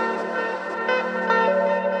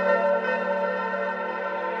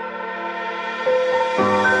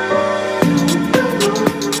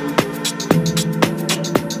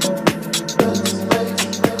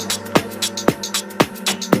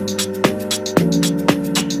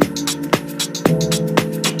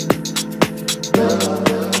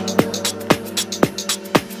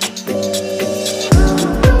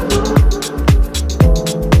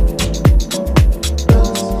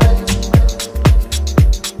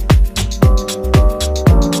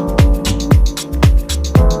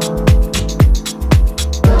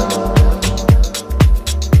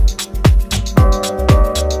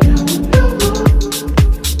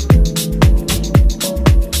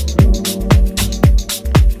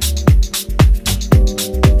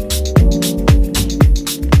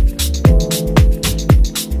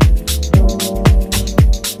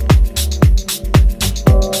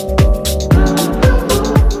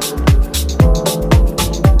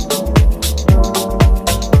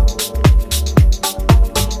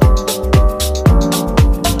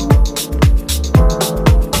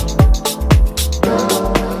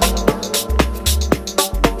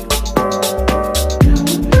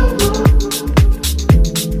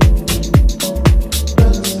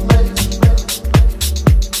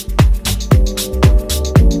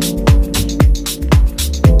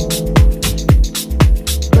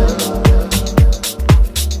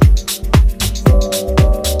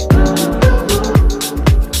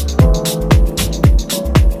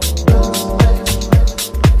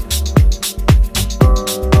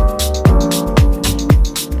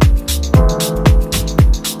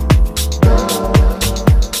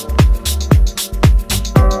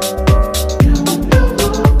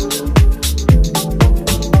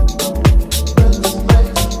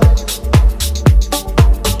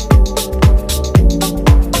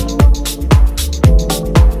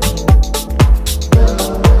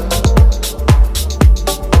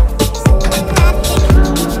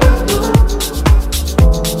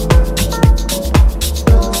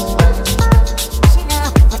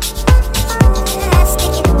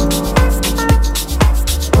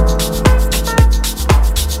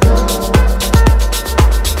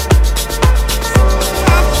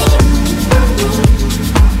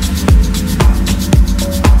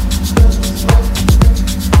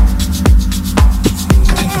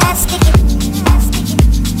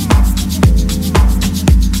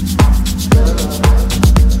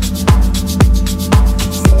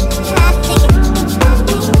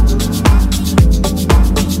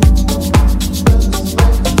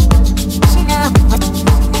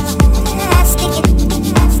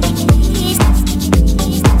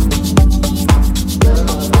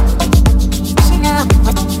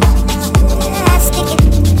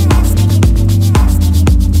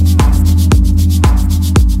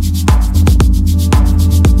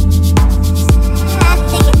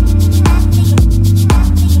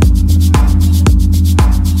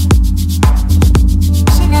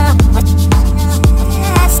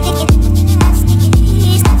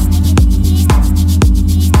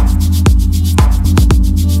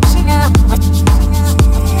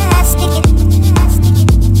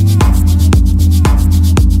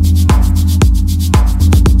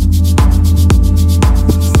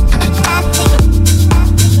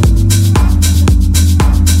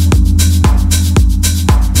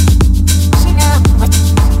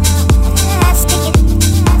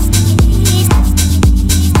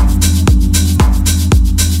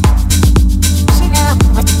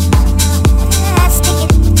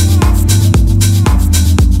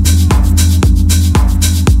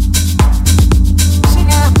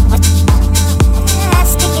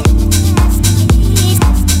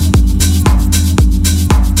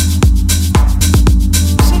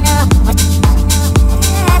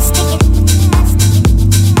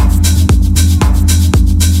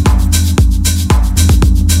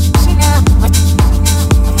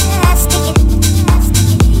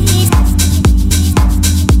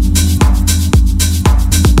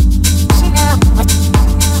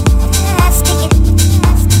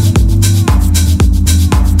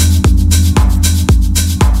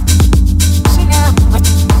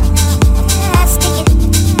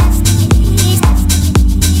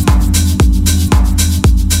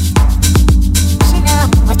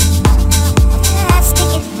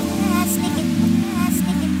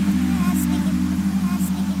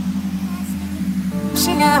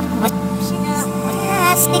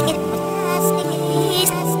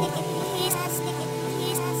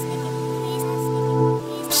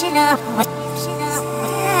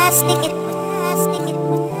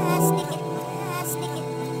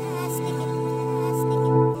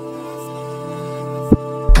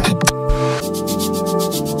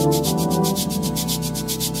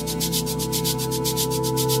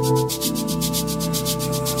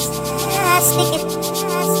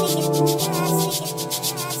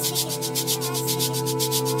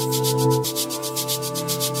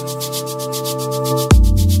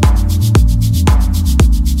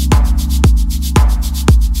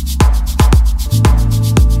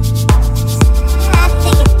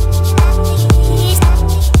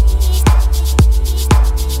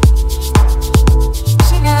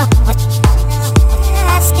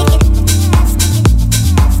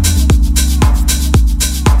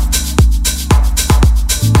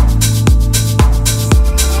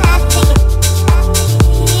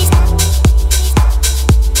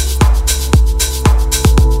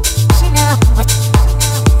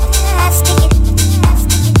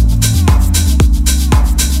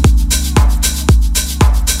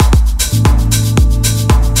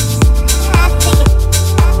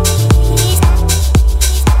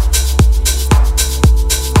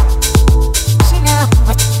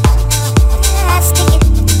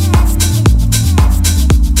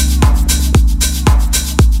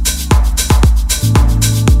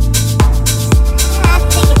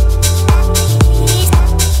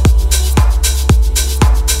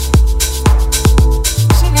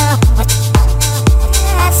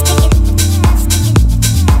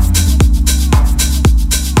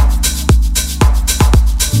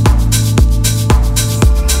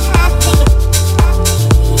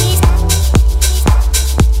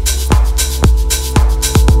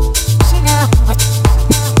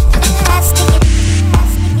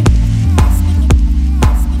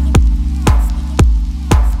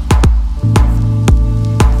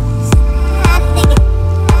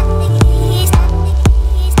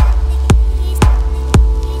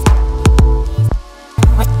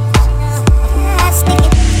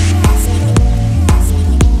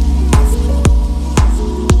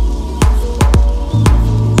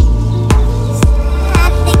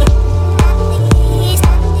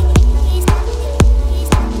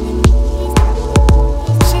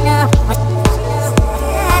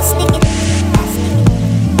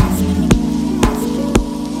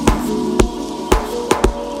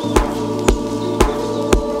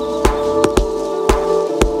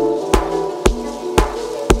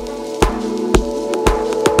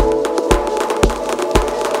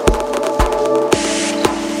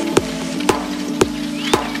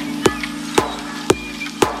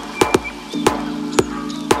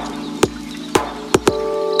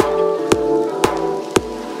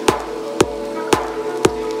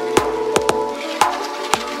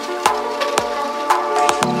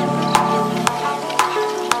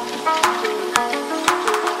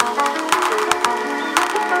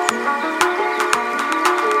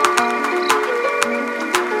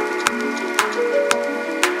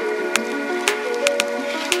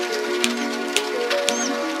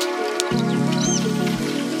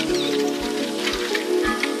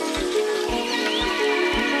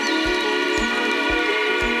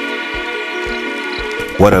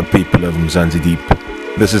 What up, people of Mzansi Deep?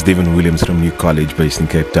 This is Devin Williams from New College based in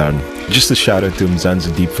Cape Town. Just a shout out to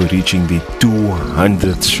Mzansi Deep for reaching the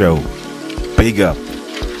 200th show. Big up,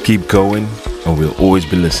 keep going, and we'll always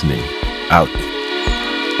be listening. Out.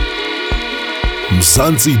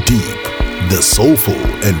 Mzansi Deep, the soulful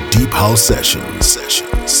and deep house sessions.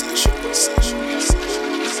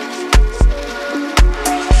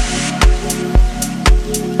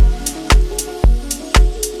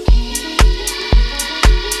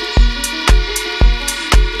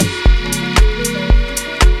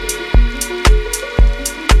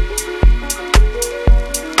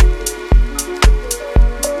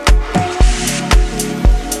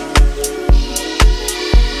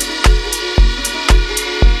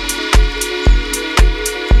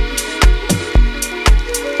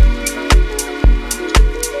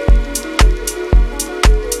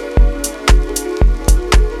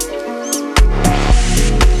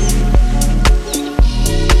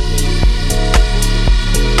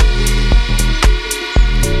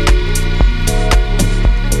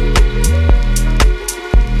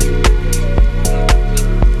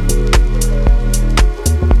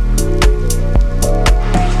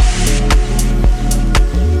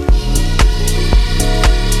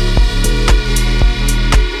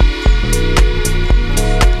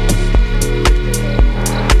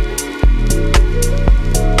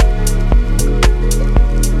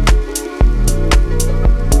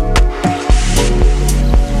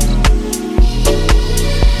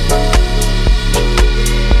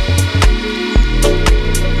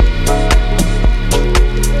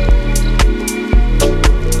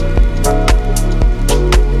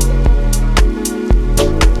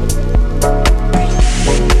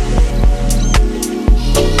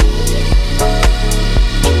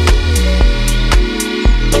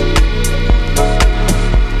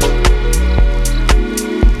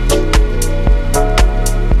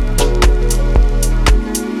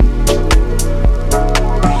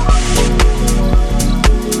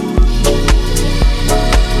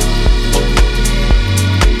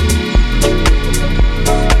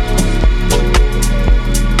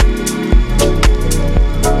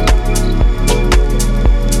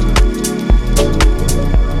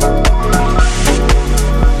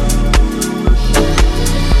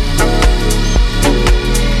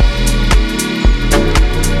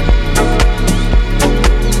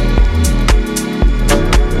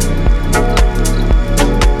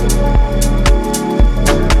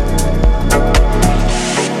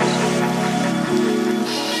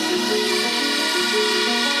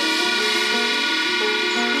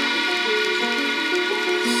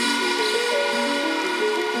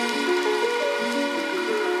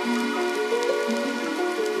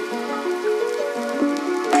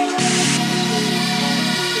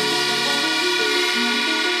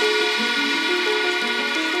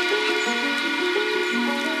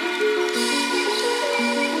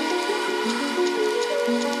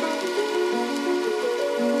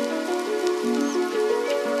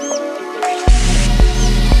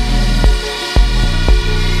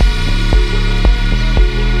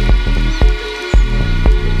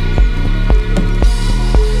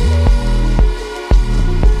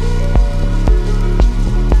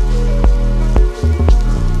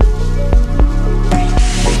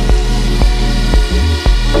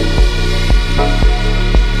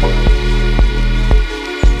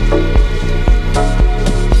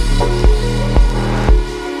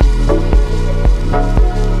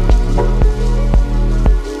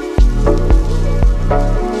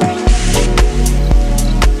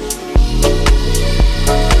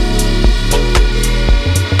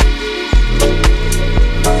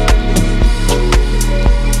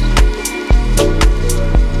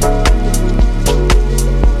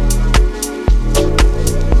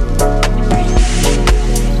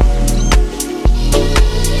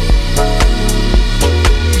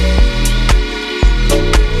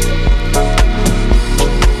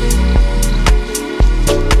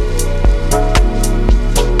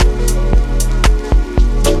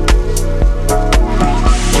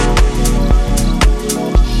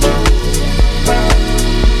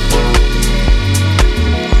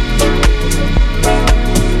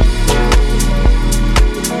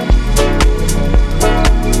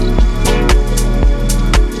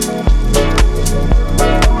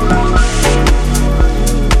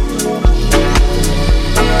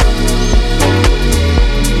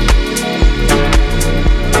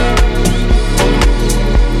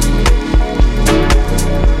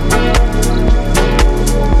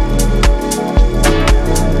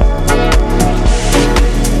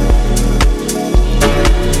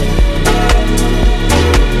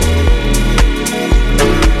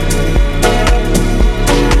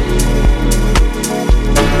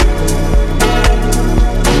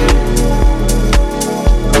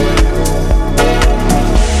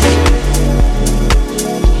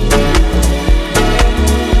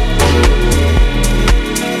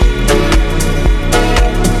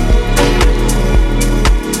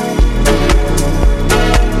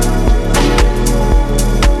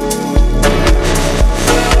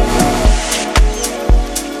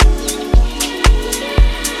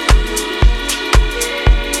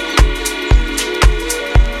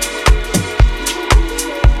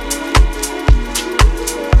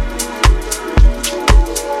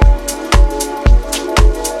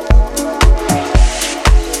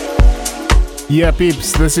 Yeah,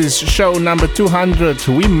 peeps, this is show number 200.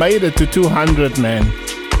 We made it to 200, man.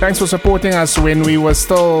 Thanks for supporting us when we were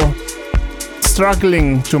still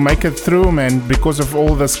struggling to make it through, man, because of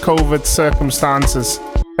all this COVID circumstances.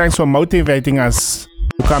 Thanks for motivating us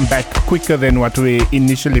to come back quicker than what we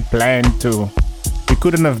initially planned to. We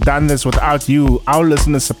couldn't have done this without you, our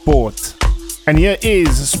listener support. And here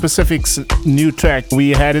is Specific's new track.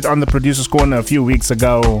 We had it on the Producer's Corner a few weeks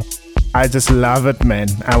ago. I just love it, man.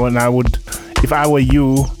 I would, if I were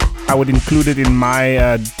you, I would include it in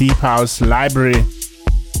my Deep House library.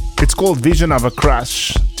 It's called Vision of a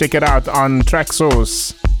Crush. Check it out on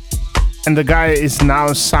Traxsource. And the guy is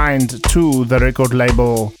now signed to the record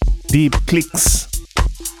label Deep Clicks.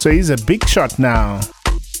 So he's a big shot now.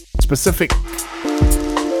 Specific.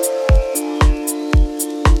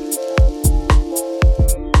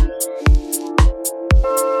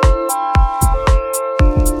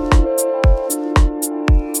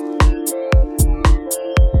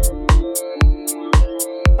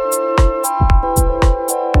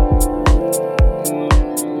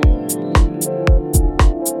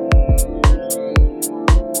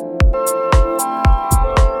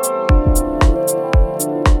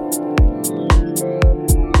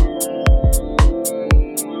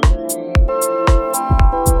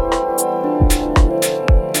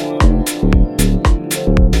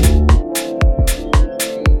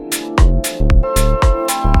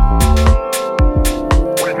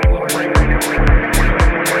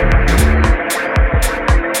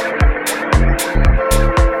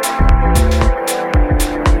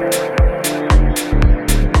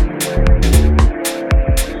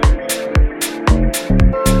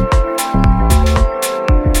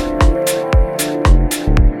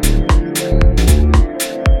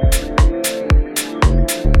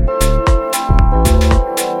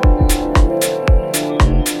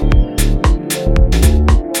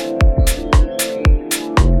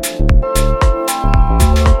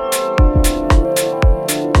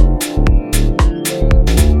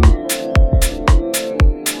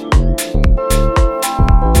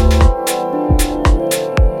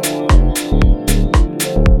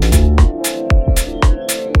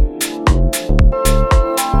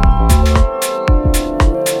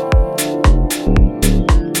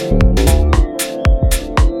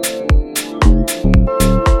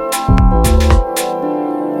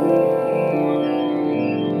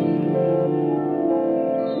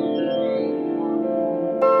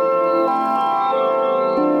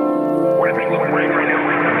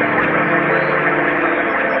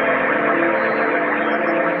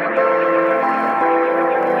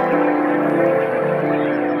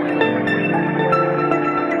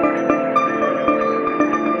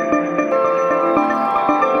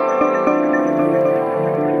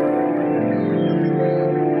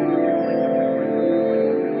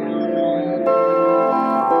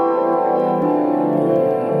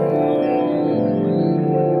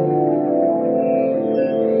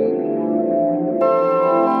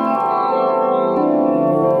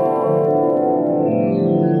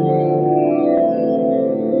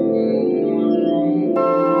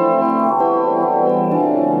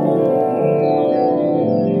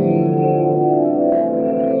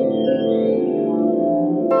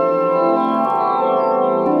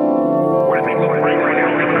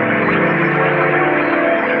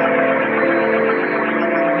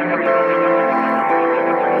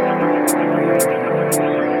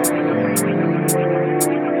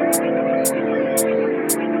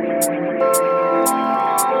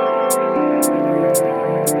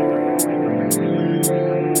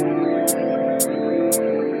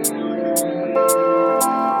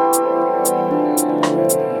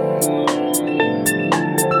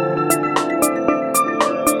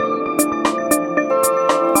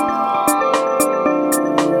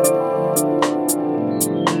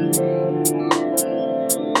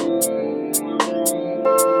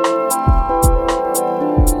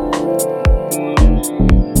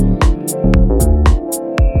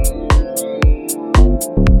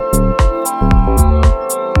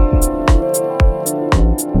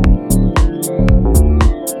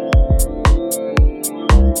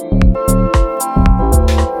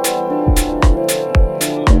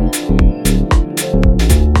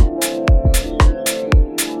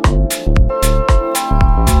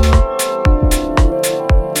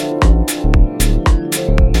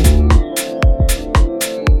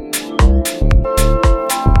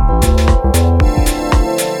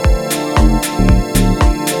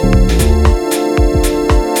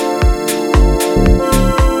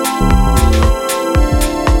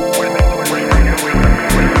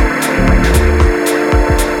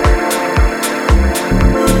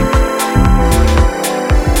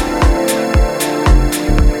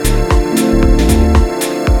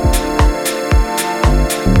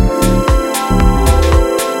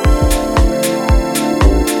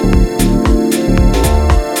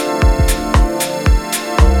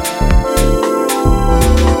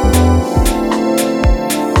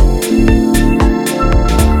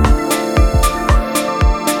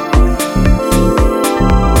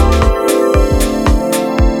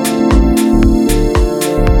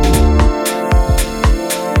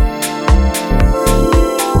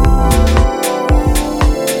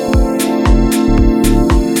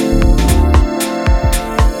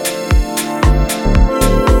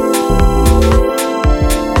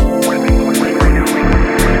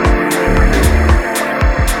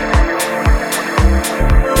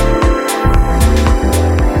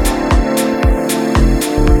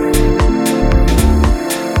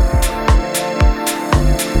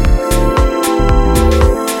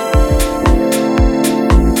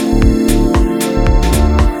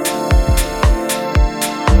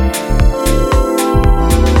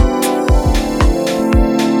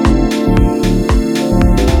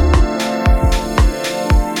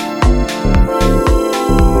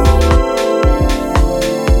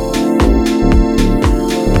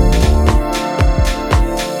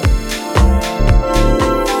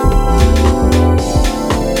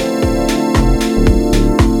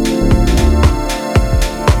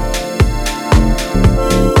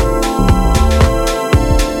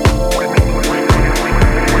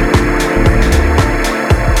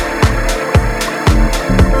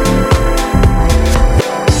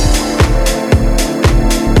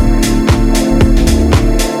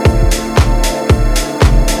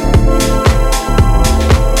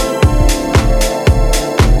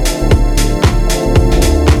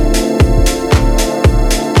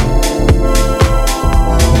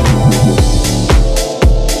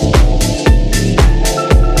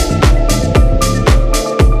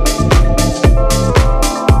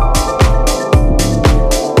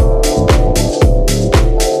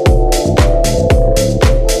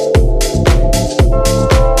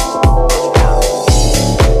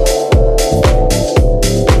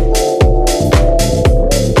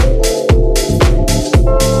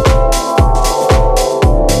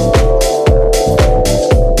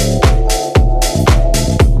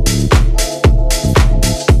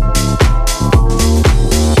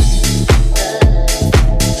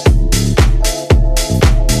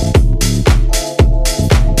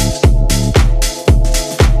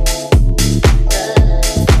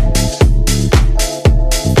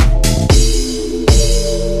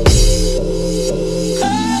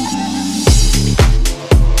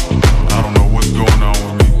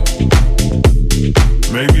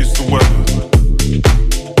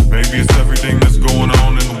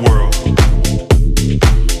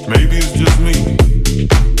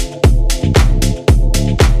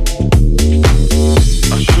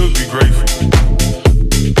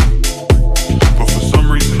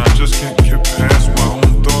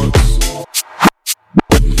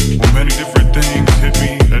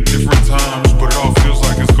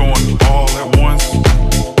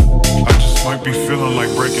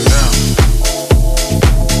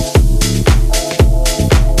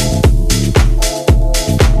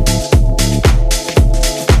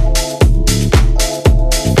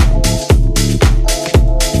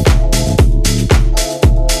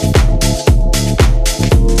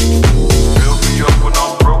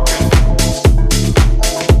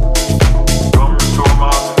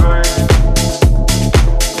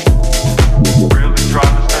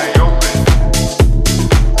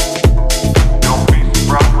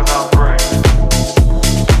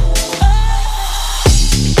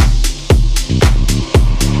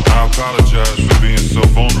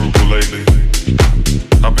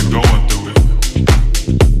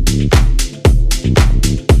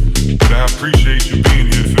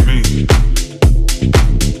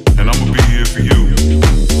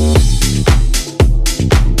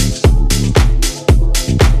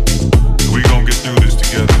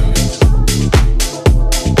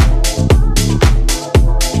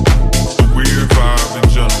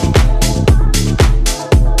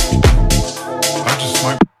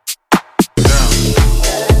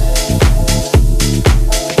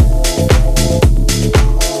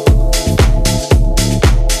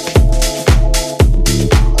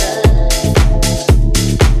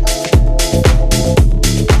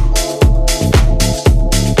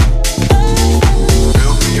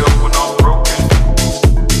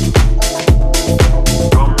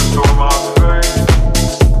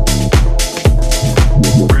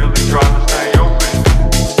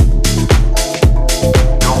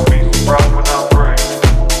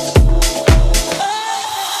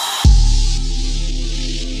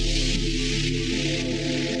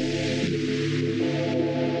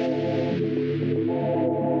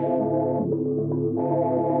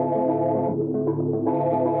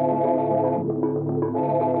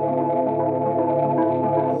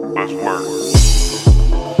 Let's work.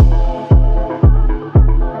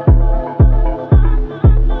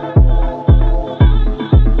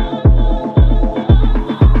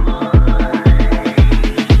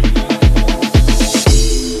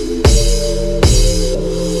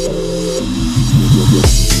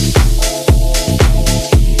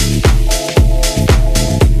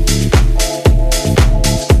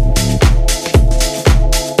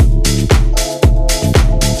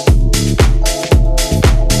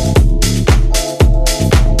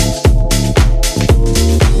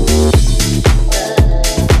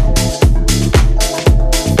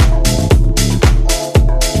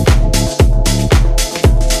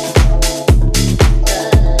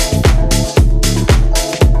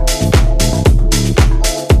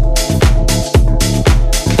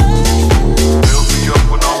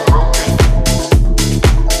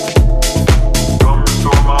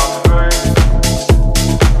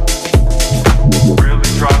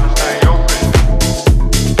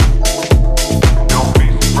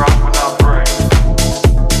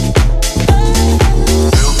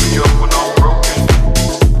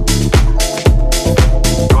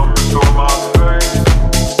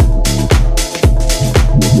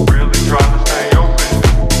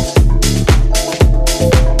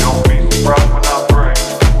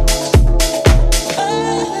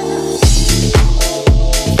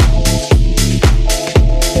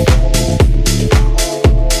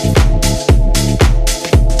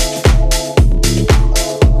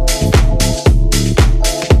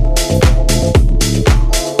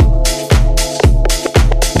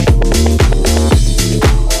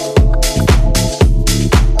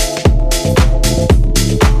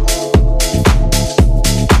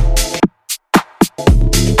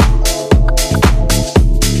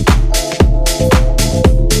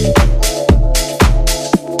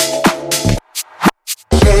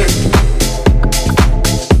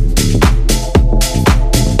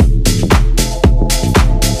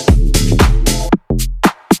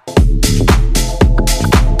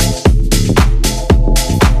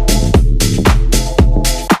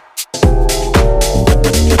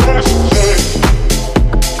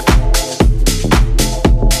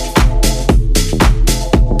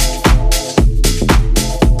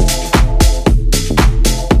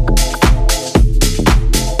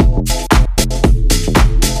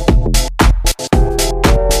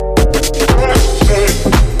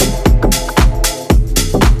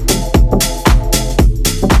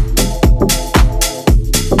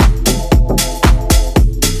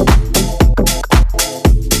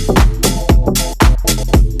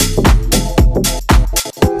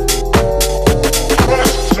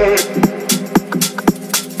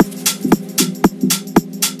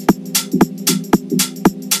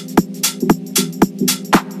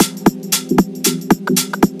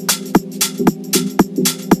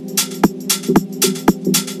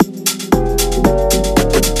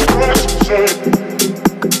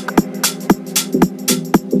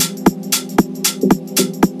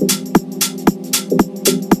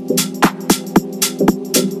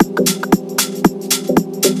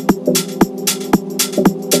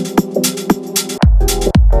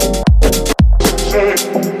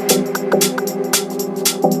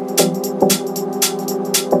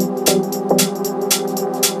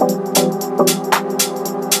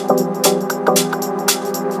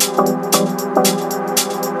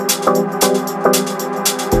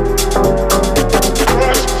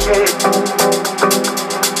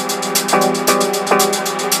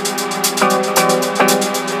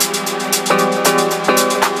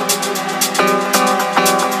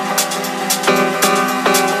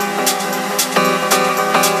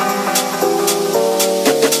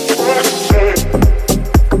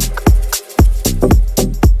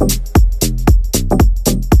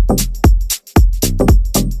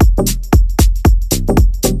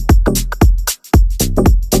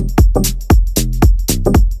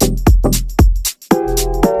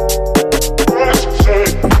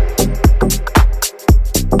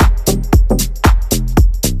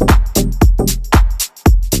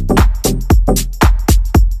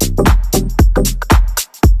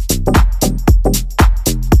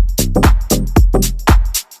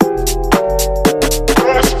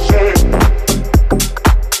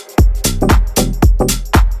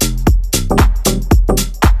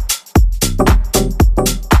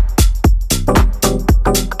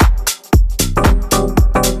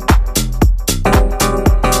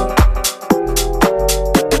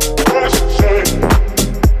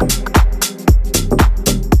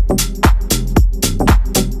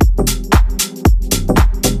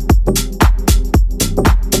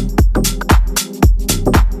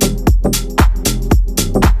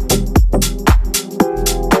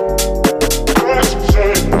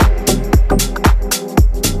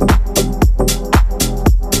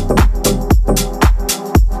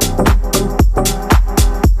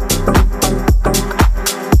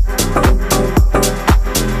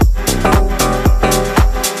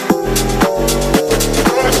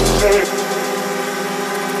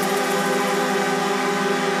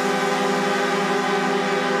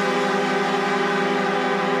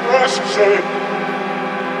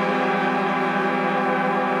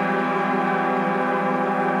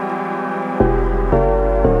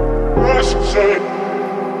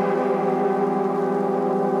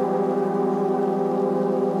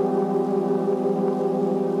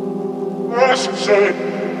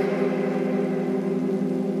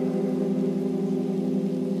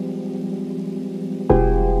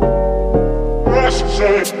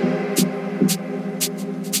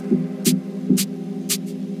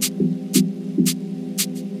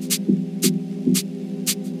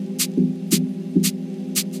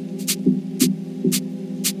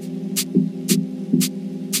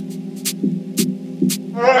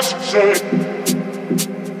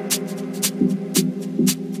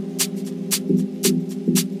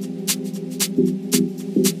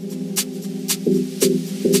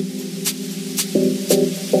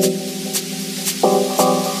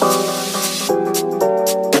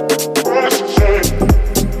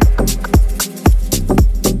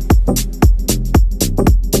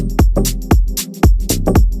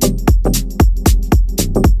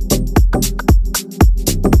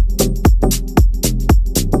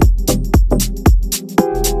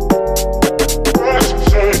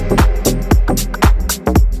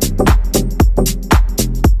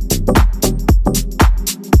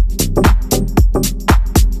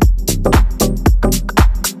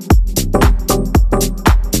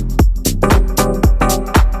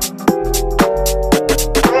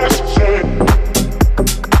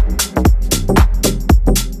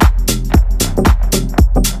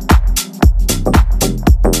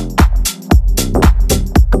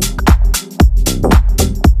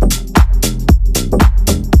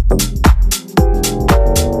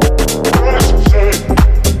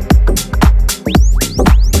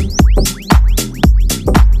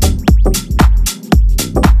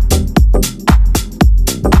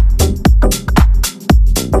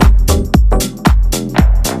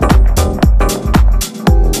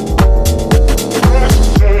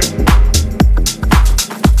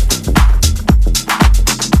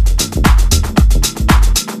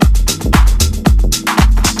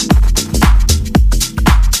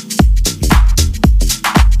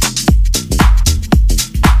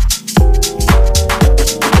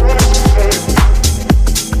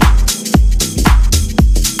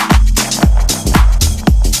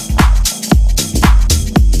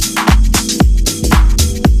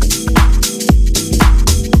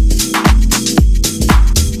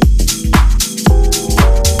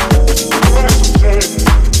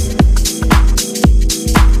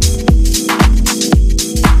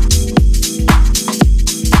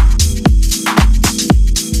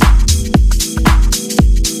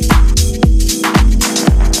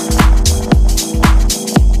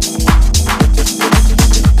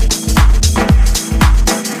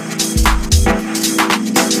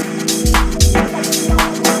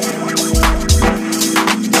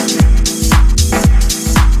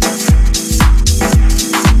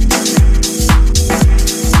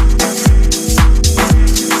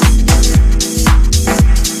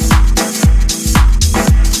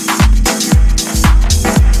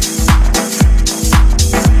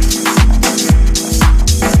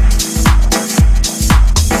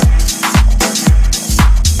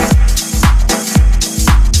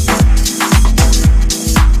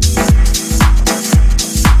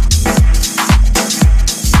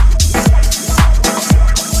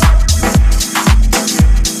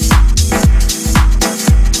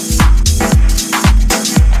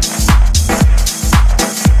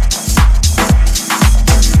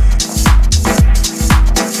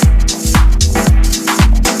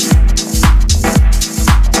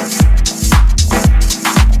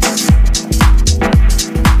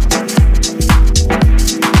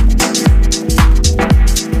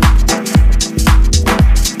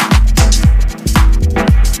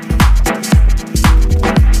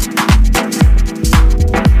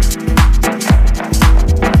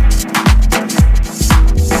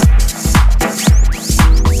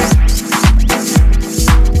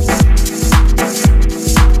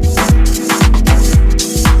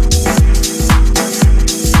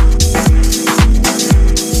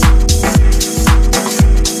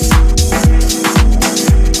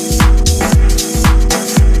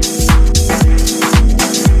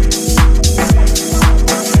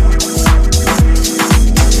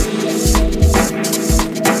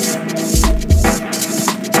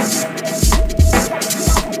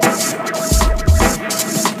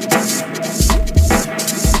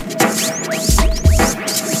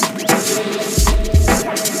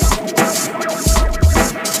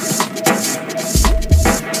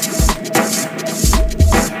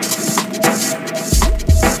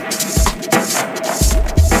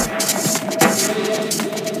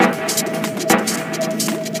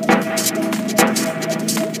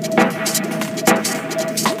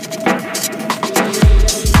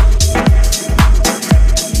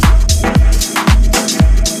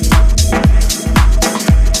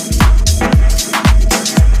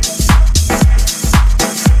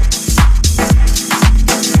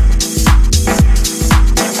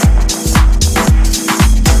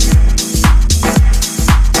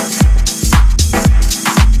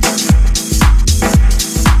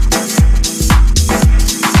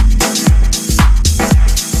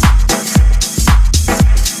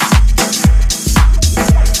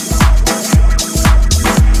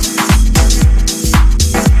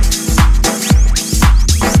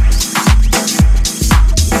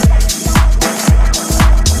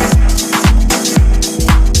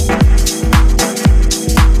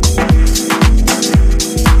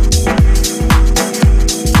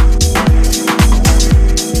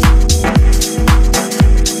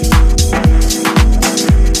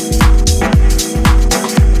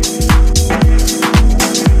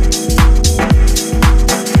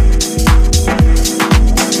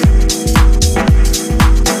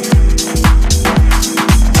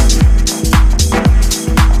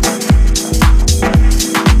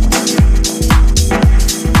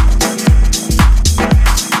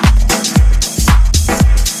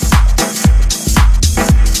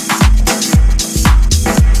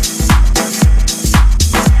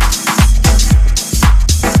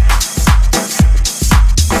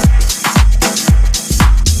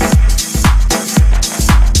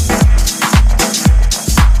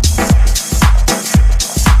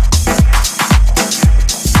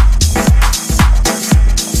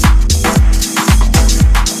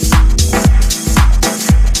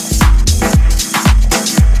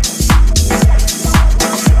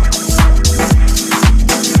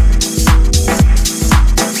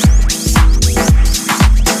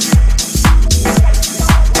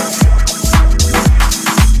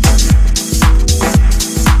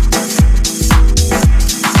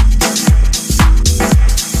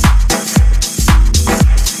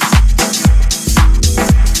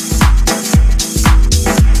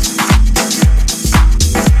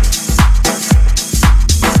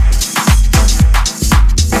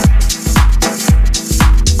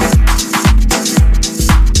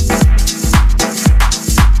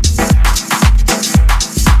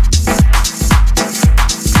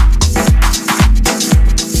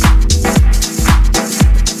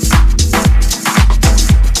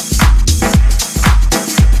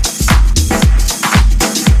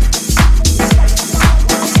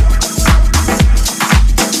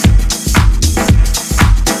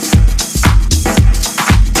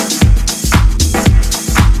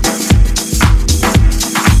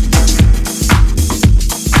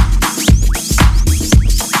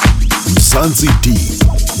 Mzansi Deep,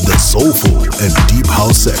 the soulful and deep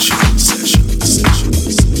house sessions.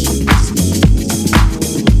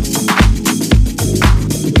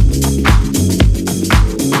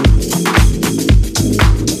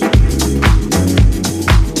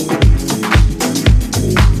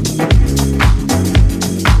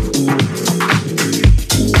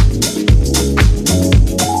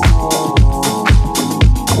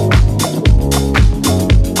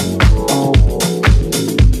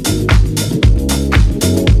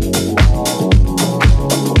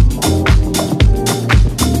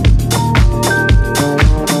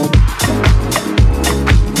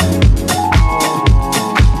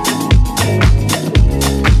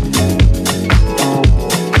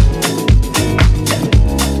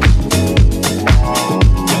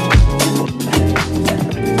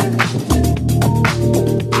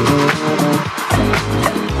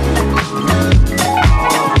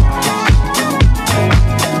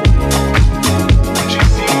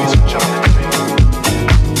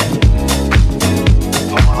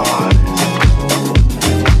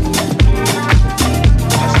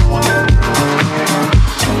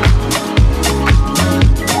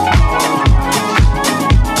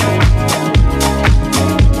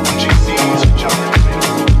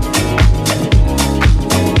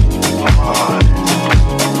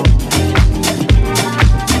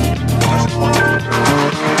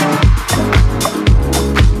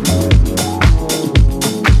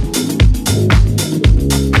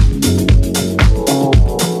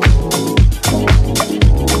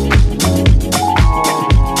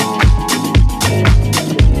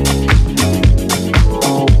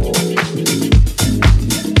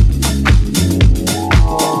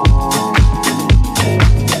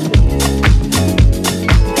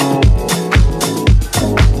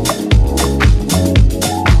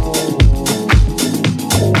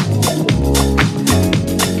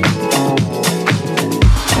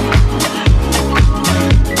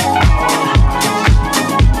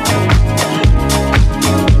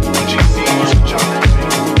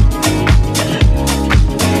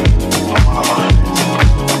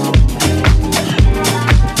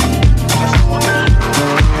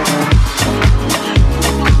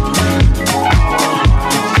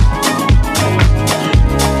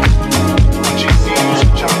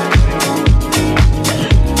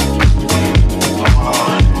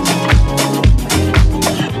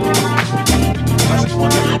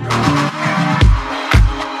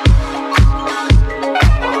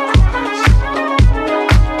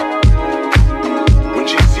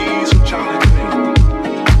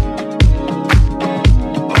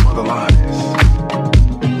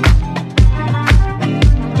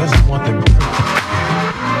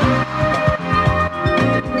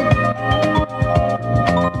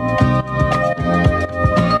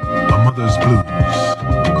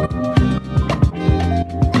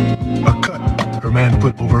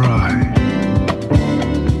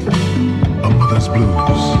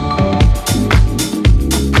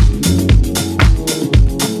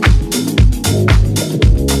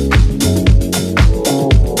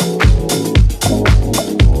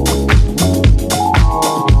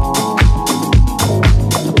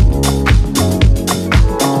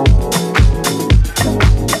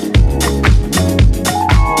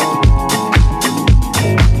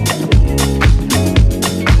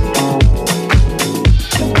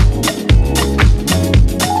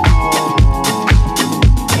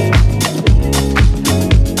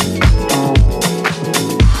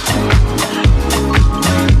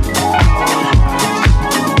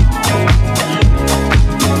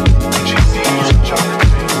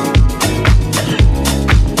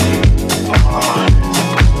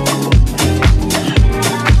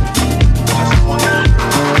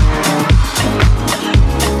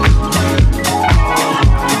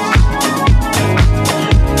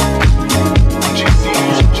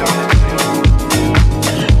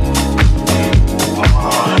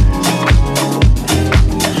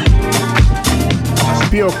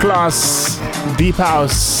 pure class, deep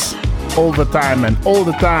house, all the time and all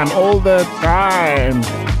the time, all the time.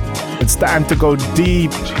 It's time to go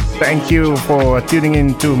deep. Thank you for tuning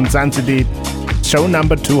in to Mzansi Deep, show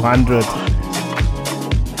number 200.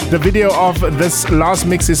 The video of this last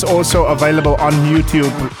mix is also available on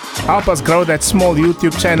YouTube. Help us grow that small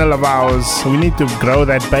YouTube channel of ours. We need to grow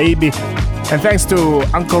that baby. And thanks to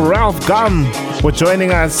Uncle Ralph Gum for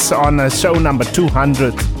joining us on show number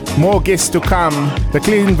 200. More guests to come. The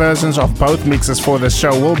clean versions of both mixes for the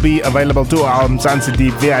show will be available to our Mzansi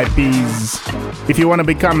Deep VIPs. If you want to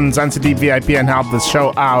become Mzansi Deep VIP and help the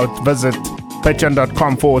show out, visit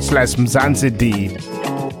patreon.com/Mzansi Deep.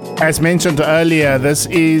 As mentioned earlier, this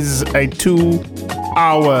is a 2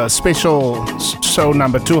 our special show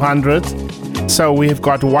number 200. So we've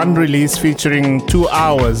got one release featuring 2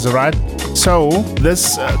 hours, right? So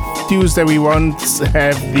this Tuesday we won't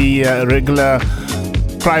have the regular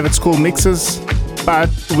private school mixes, but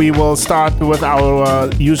we will start with our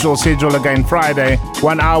usual schedule again Friday.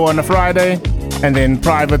 1 hour on a Friday, and then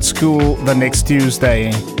private school the next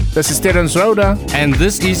Tuesday. This is Terence Rhoda. And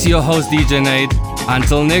this is your host, DJ Nate.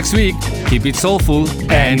 Until next week, keep it soulful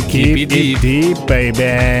and keep it deep,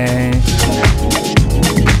 baby.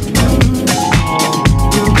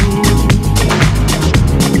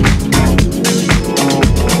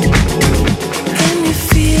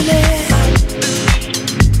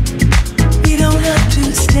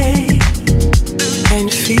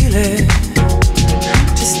 Feel it.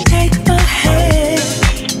 Just take my hand,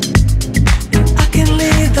 and I can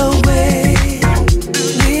lead the way.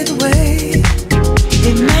 Lead the way.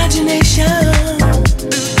 Imagination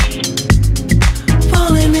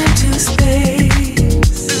falling into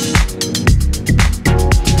space.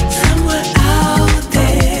 Somewhere out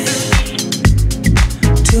there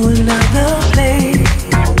to another place.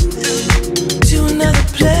 To another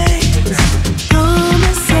place.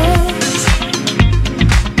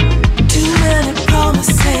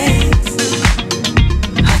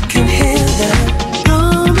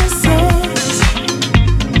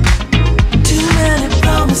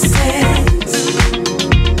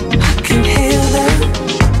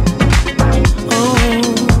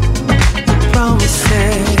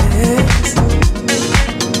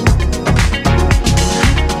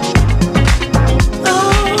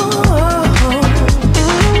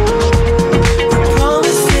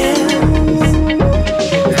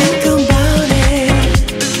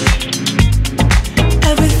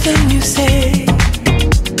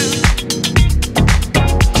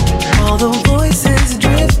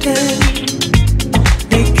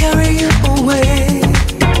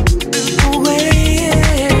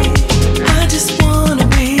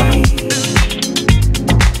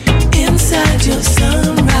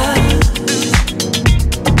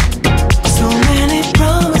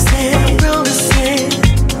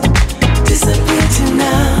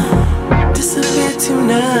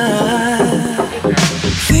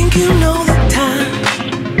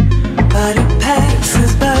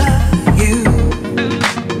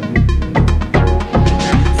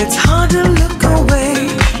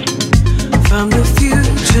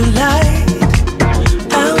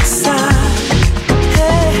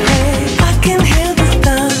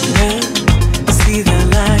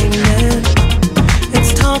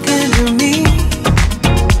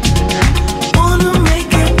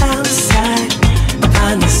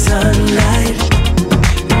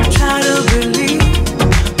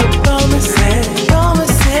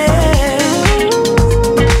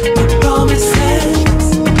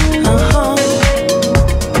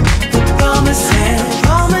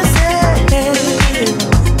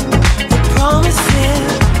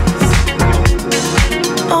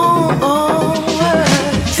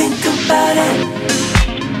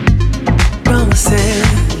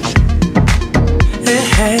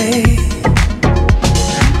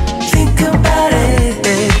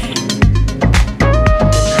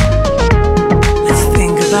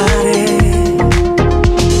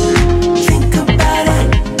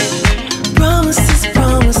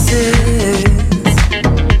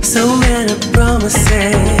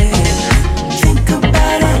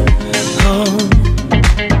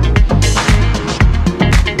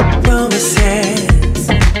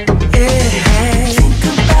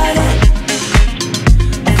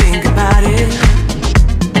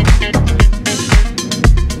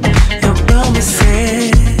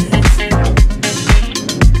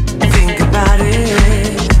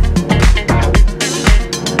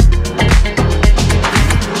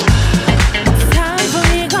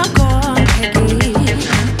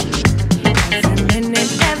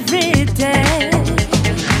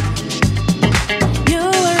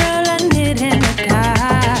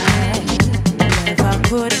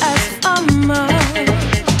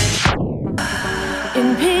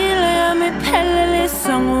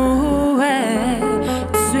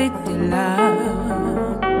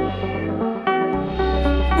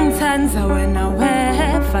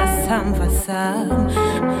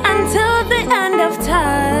 Until the end of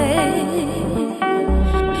time,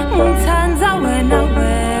 until the end of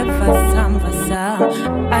time,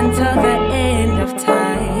 until the end of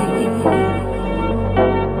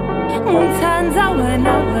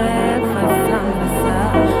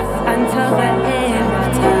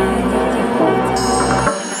time.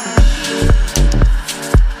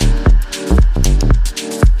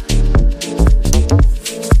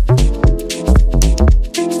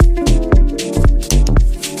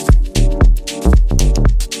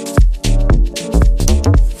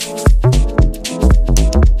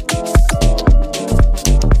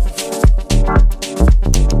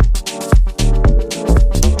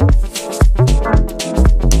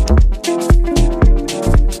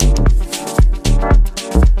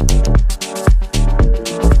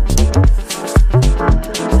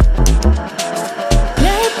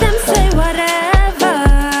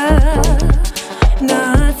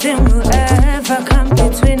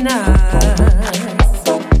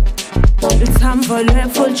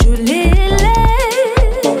 lwefujulile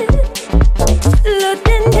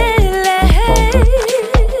ludindile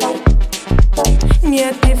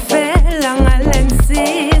ngiyakifela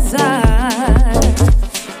ngalensiza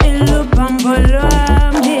ilubambo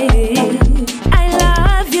lwami I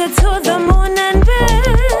love you to the moon and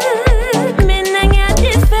back mina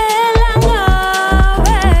ngiyakifela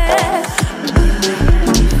ngawe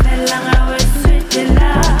ngiyakifela ngawe sweet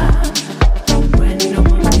love wena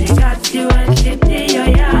ungumnikati wenhliziyo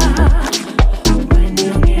yami wena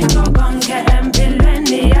ungekho konke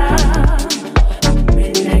empilweni yami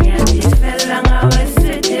mina ngiyakifela ngawe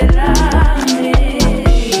sweet love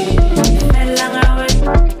ngiyakifela ngawe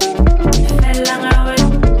ngiyakifela ngawe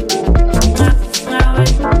ngawe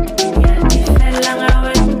ngiyakifela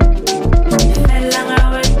ngawe ngiyakifela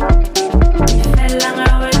ngawe ngiyakifela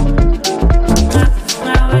ngawe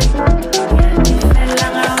ngawe ngiyakifela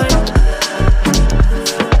ngawe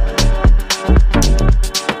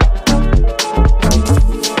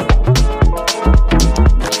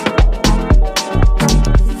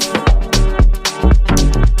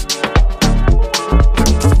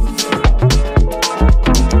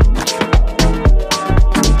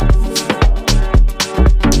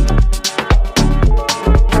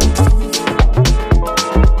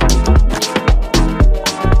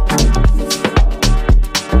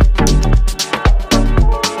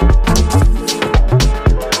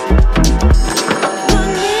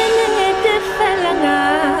ngiyakifela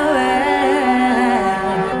ngawe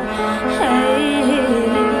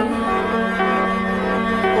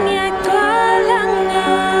ngiyagcwala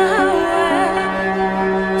ngawe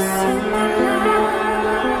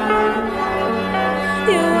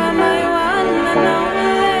you are my one and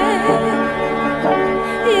only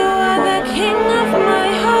you are the king of my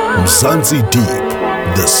heart Mzansi Deep,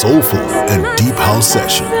 the soulful and deep house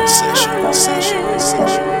sessions.